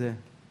humilde,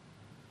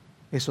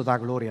 eso da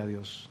gloria a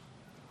Dios.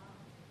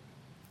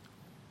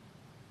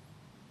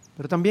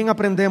 Pero también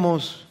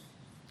aprendemos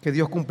que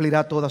Dios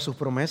cumplirá todas sus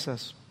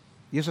promesas.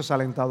 Y eso es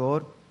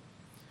alentador.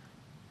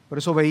 Por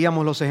eso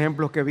veíamos los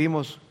ejemplos que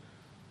vimos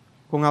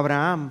con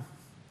Abraham,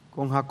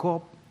 con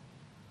Jacob.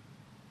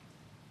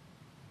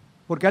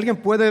 Porque alguien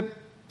puede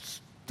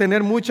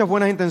tener muchas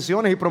buenas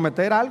intenciones y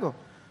prometer algo,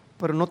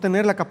 pero no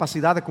tener la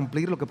capacidad de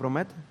cumplir lo que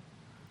promete.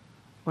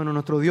 Bueno,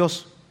 nuestro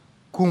Dios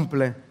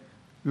cumple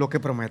lo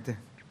que promete.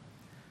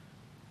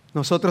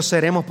 Nosotros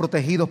seremos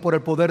protegidos por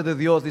el poder de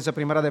Dios, dice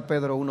 1 de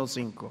Pedro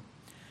 1:5.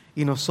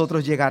 Y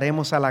nosotros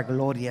llegaremos a la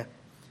gloria.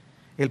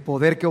 El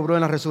poder que obró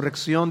en la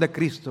resurrección de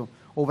Cristo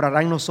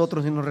obrará en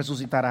nosotros y nos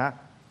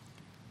resucitará.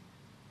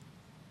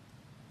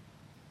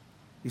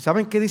 ¿Y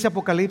saben qué dice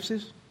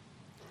Apocalipsis?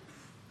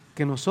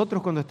 Que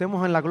nosotros cuando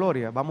estemos en la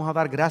gloria vamos a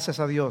dar gracias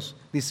a Dios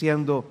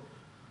diciendo,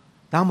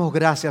 damos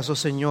gracias, oh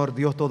Señor,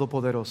 Dios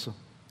Todopoderoso,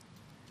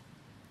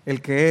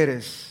 el que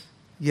eres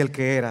y el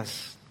que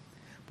eras,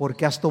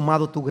 porque has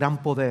tomado tu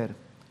gran poder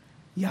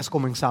y has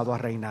comenzado a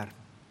reinar.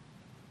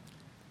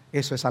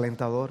 Eso es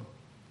alentador.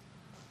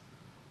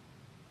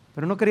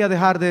 Pero no quería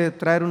dejar de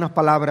traer unas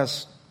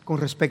palabras con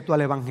respecto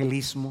al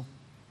evangelismo.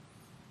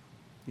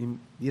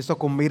 Y esto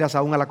con miras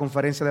aún a la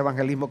conferencia de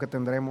evangelismo que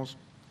tendremos.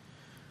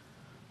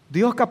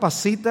 Dios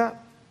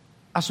capacita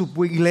a su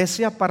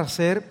iglesia para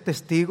ser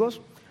testigos.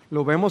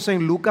 Lo vemos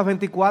en Lucas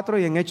 24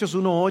 y en Hechos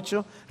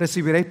 1:8.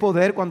 Recibiréis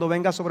poder cuando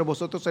venga sobre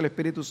vosotros el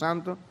Espíritu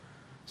Santo.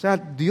 O sea,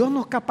 Dios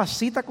nos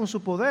capacita con su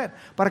poder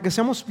para que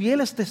seamos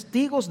fieles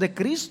testigos de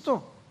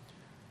Cristo.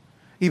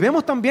 Y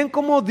vemos también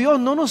cómo Dios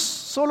no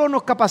solo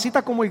nos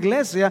capacita como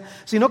iglesia,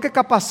 sino que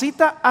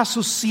capacita a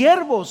sus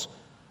siervos.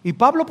 Y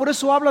Pablo por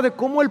eso habla de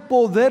cómo el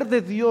poder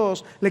de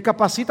Dios le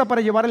capacita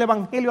para llevar el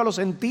evangelio a los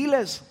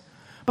gentiles.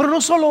 Pero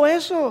no solo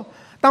eso,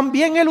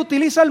 también Él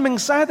utiliza el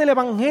mensaje del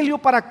evangelio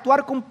para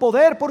actuar con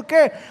poder. ¿Por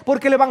qué?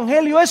 Porque el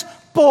evangelio es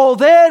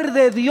poder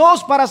de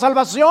Dios para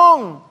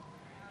salvación. O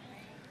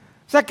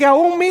sea que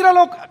aún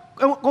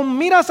con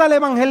miras al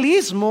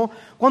evangelismo,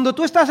 cuando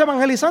tú estás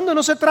evangelizando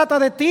no se trata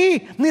de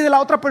ti ni de la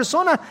otra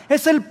persona,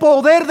 es el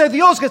poder de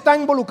Dios que está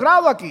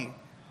involucrado aquí.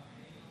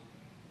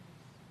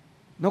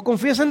 No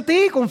confíes en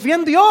ti, confía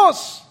en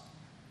Dios.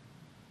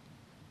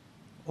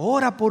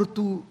 Ora por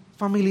tu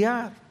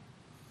familiar,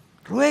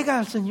 ruega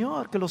al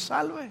Señor que lo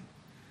salve,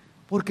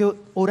 porque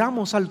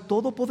oramos al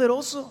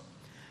Todopoderoso.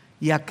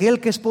 Y aquel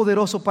que es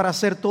poderoso para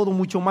hacer todo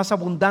mucho más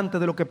abundante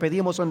de lo que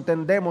pedimos o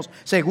entendemos,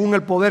 según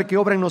el poder que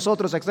obra en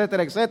nosotros,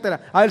 etcétera,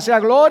 etcétera. A Él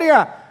sea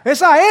gloria.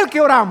 Es a Él que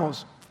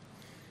oramos.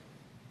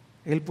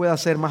 Él puede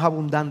hacer más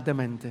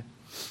abundantemente.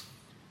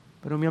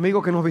 Pero mi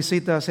amigo que nos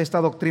visitas,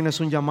 esta doctrina es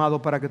un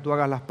llamado para que tú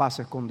hagas las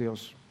paces con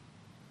Dios.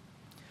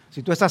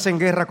 Si tú estás en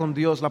guerra con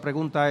Dios, la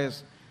pregunta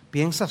es,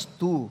 ¿piensas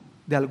tú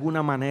de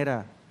alguna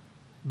manera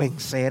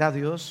vencer a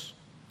Dios?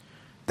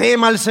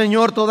 Tema al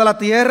Señor toda la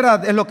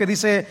tierra, es lo que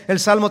dice el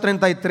Salmo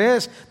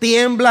 33.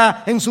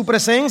 Tiembla en su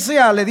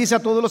presencia, le dice a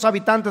todos los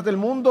habitantes del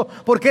mundo,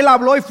 porque Él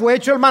habló y fue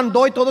hecho, Él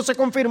mandó y todo se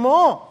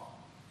confirmó.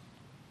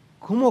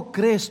 ¿Cómo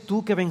crees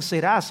tú que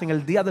vencerás en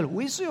el día del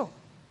juicio?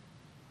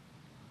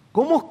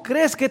 ¿Cómo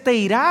crees que te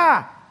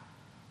irá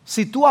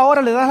si tú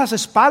ahora le das las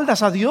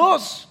espaldas a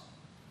Dios?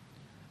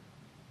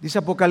 Dice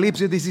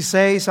Apocalipsis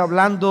 16,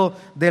 hablando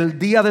del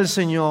día del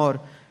Señor,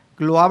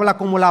 lo habla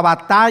como la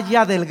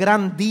batalla del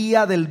gran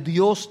día del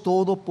Dios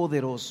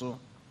Todopoderoso.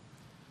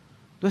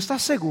 ¿Tú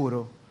estás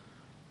seguro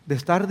de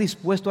estar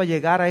dispuesto a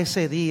llegar a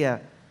ese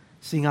día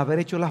sin haber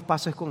hecho las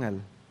paces con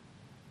Él?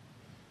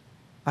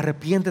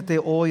 Arrepiéntete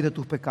hoy de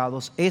tus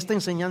pecados. Esta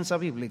enseñanza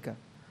bíblica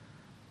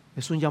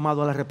es un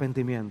llamado al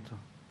arrepentimiento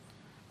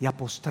y a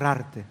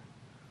postrarte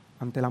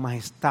ante la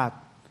majestad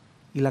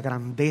y la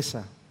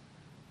grandeza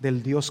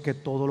del Dios que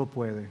todo lo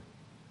puede,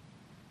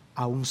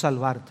 aún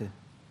salvarte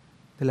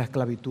de la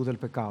esclavitud del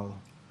pecado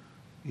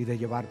y de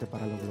llevarte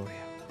para la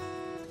gloria.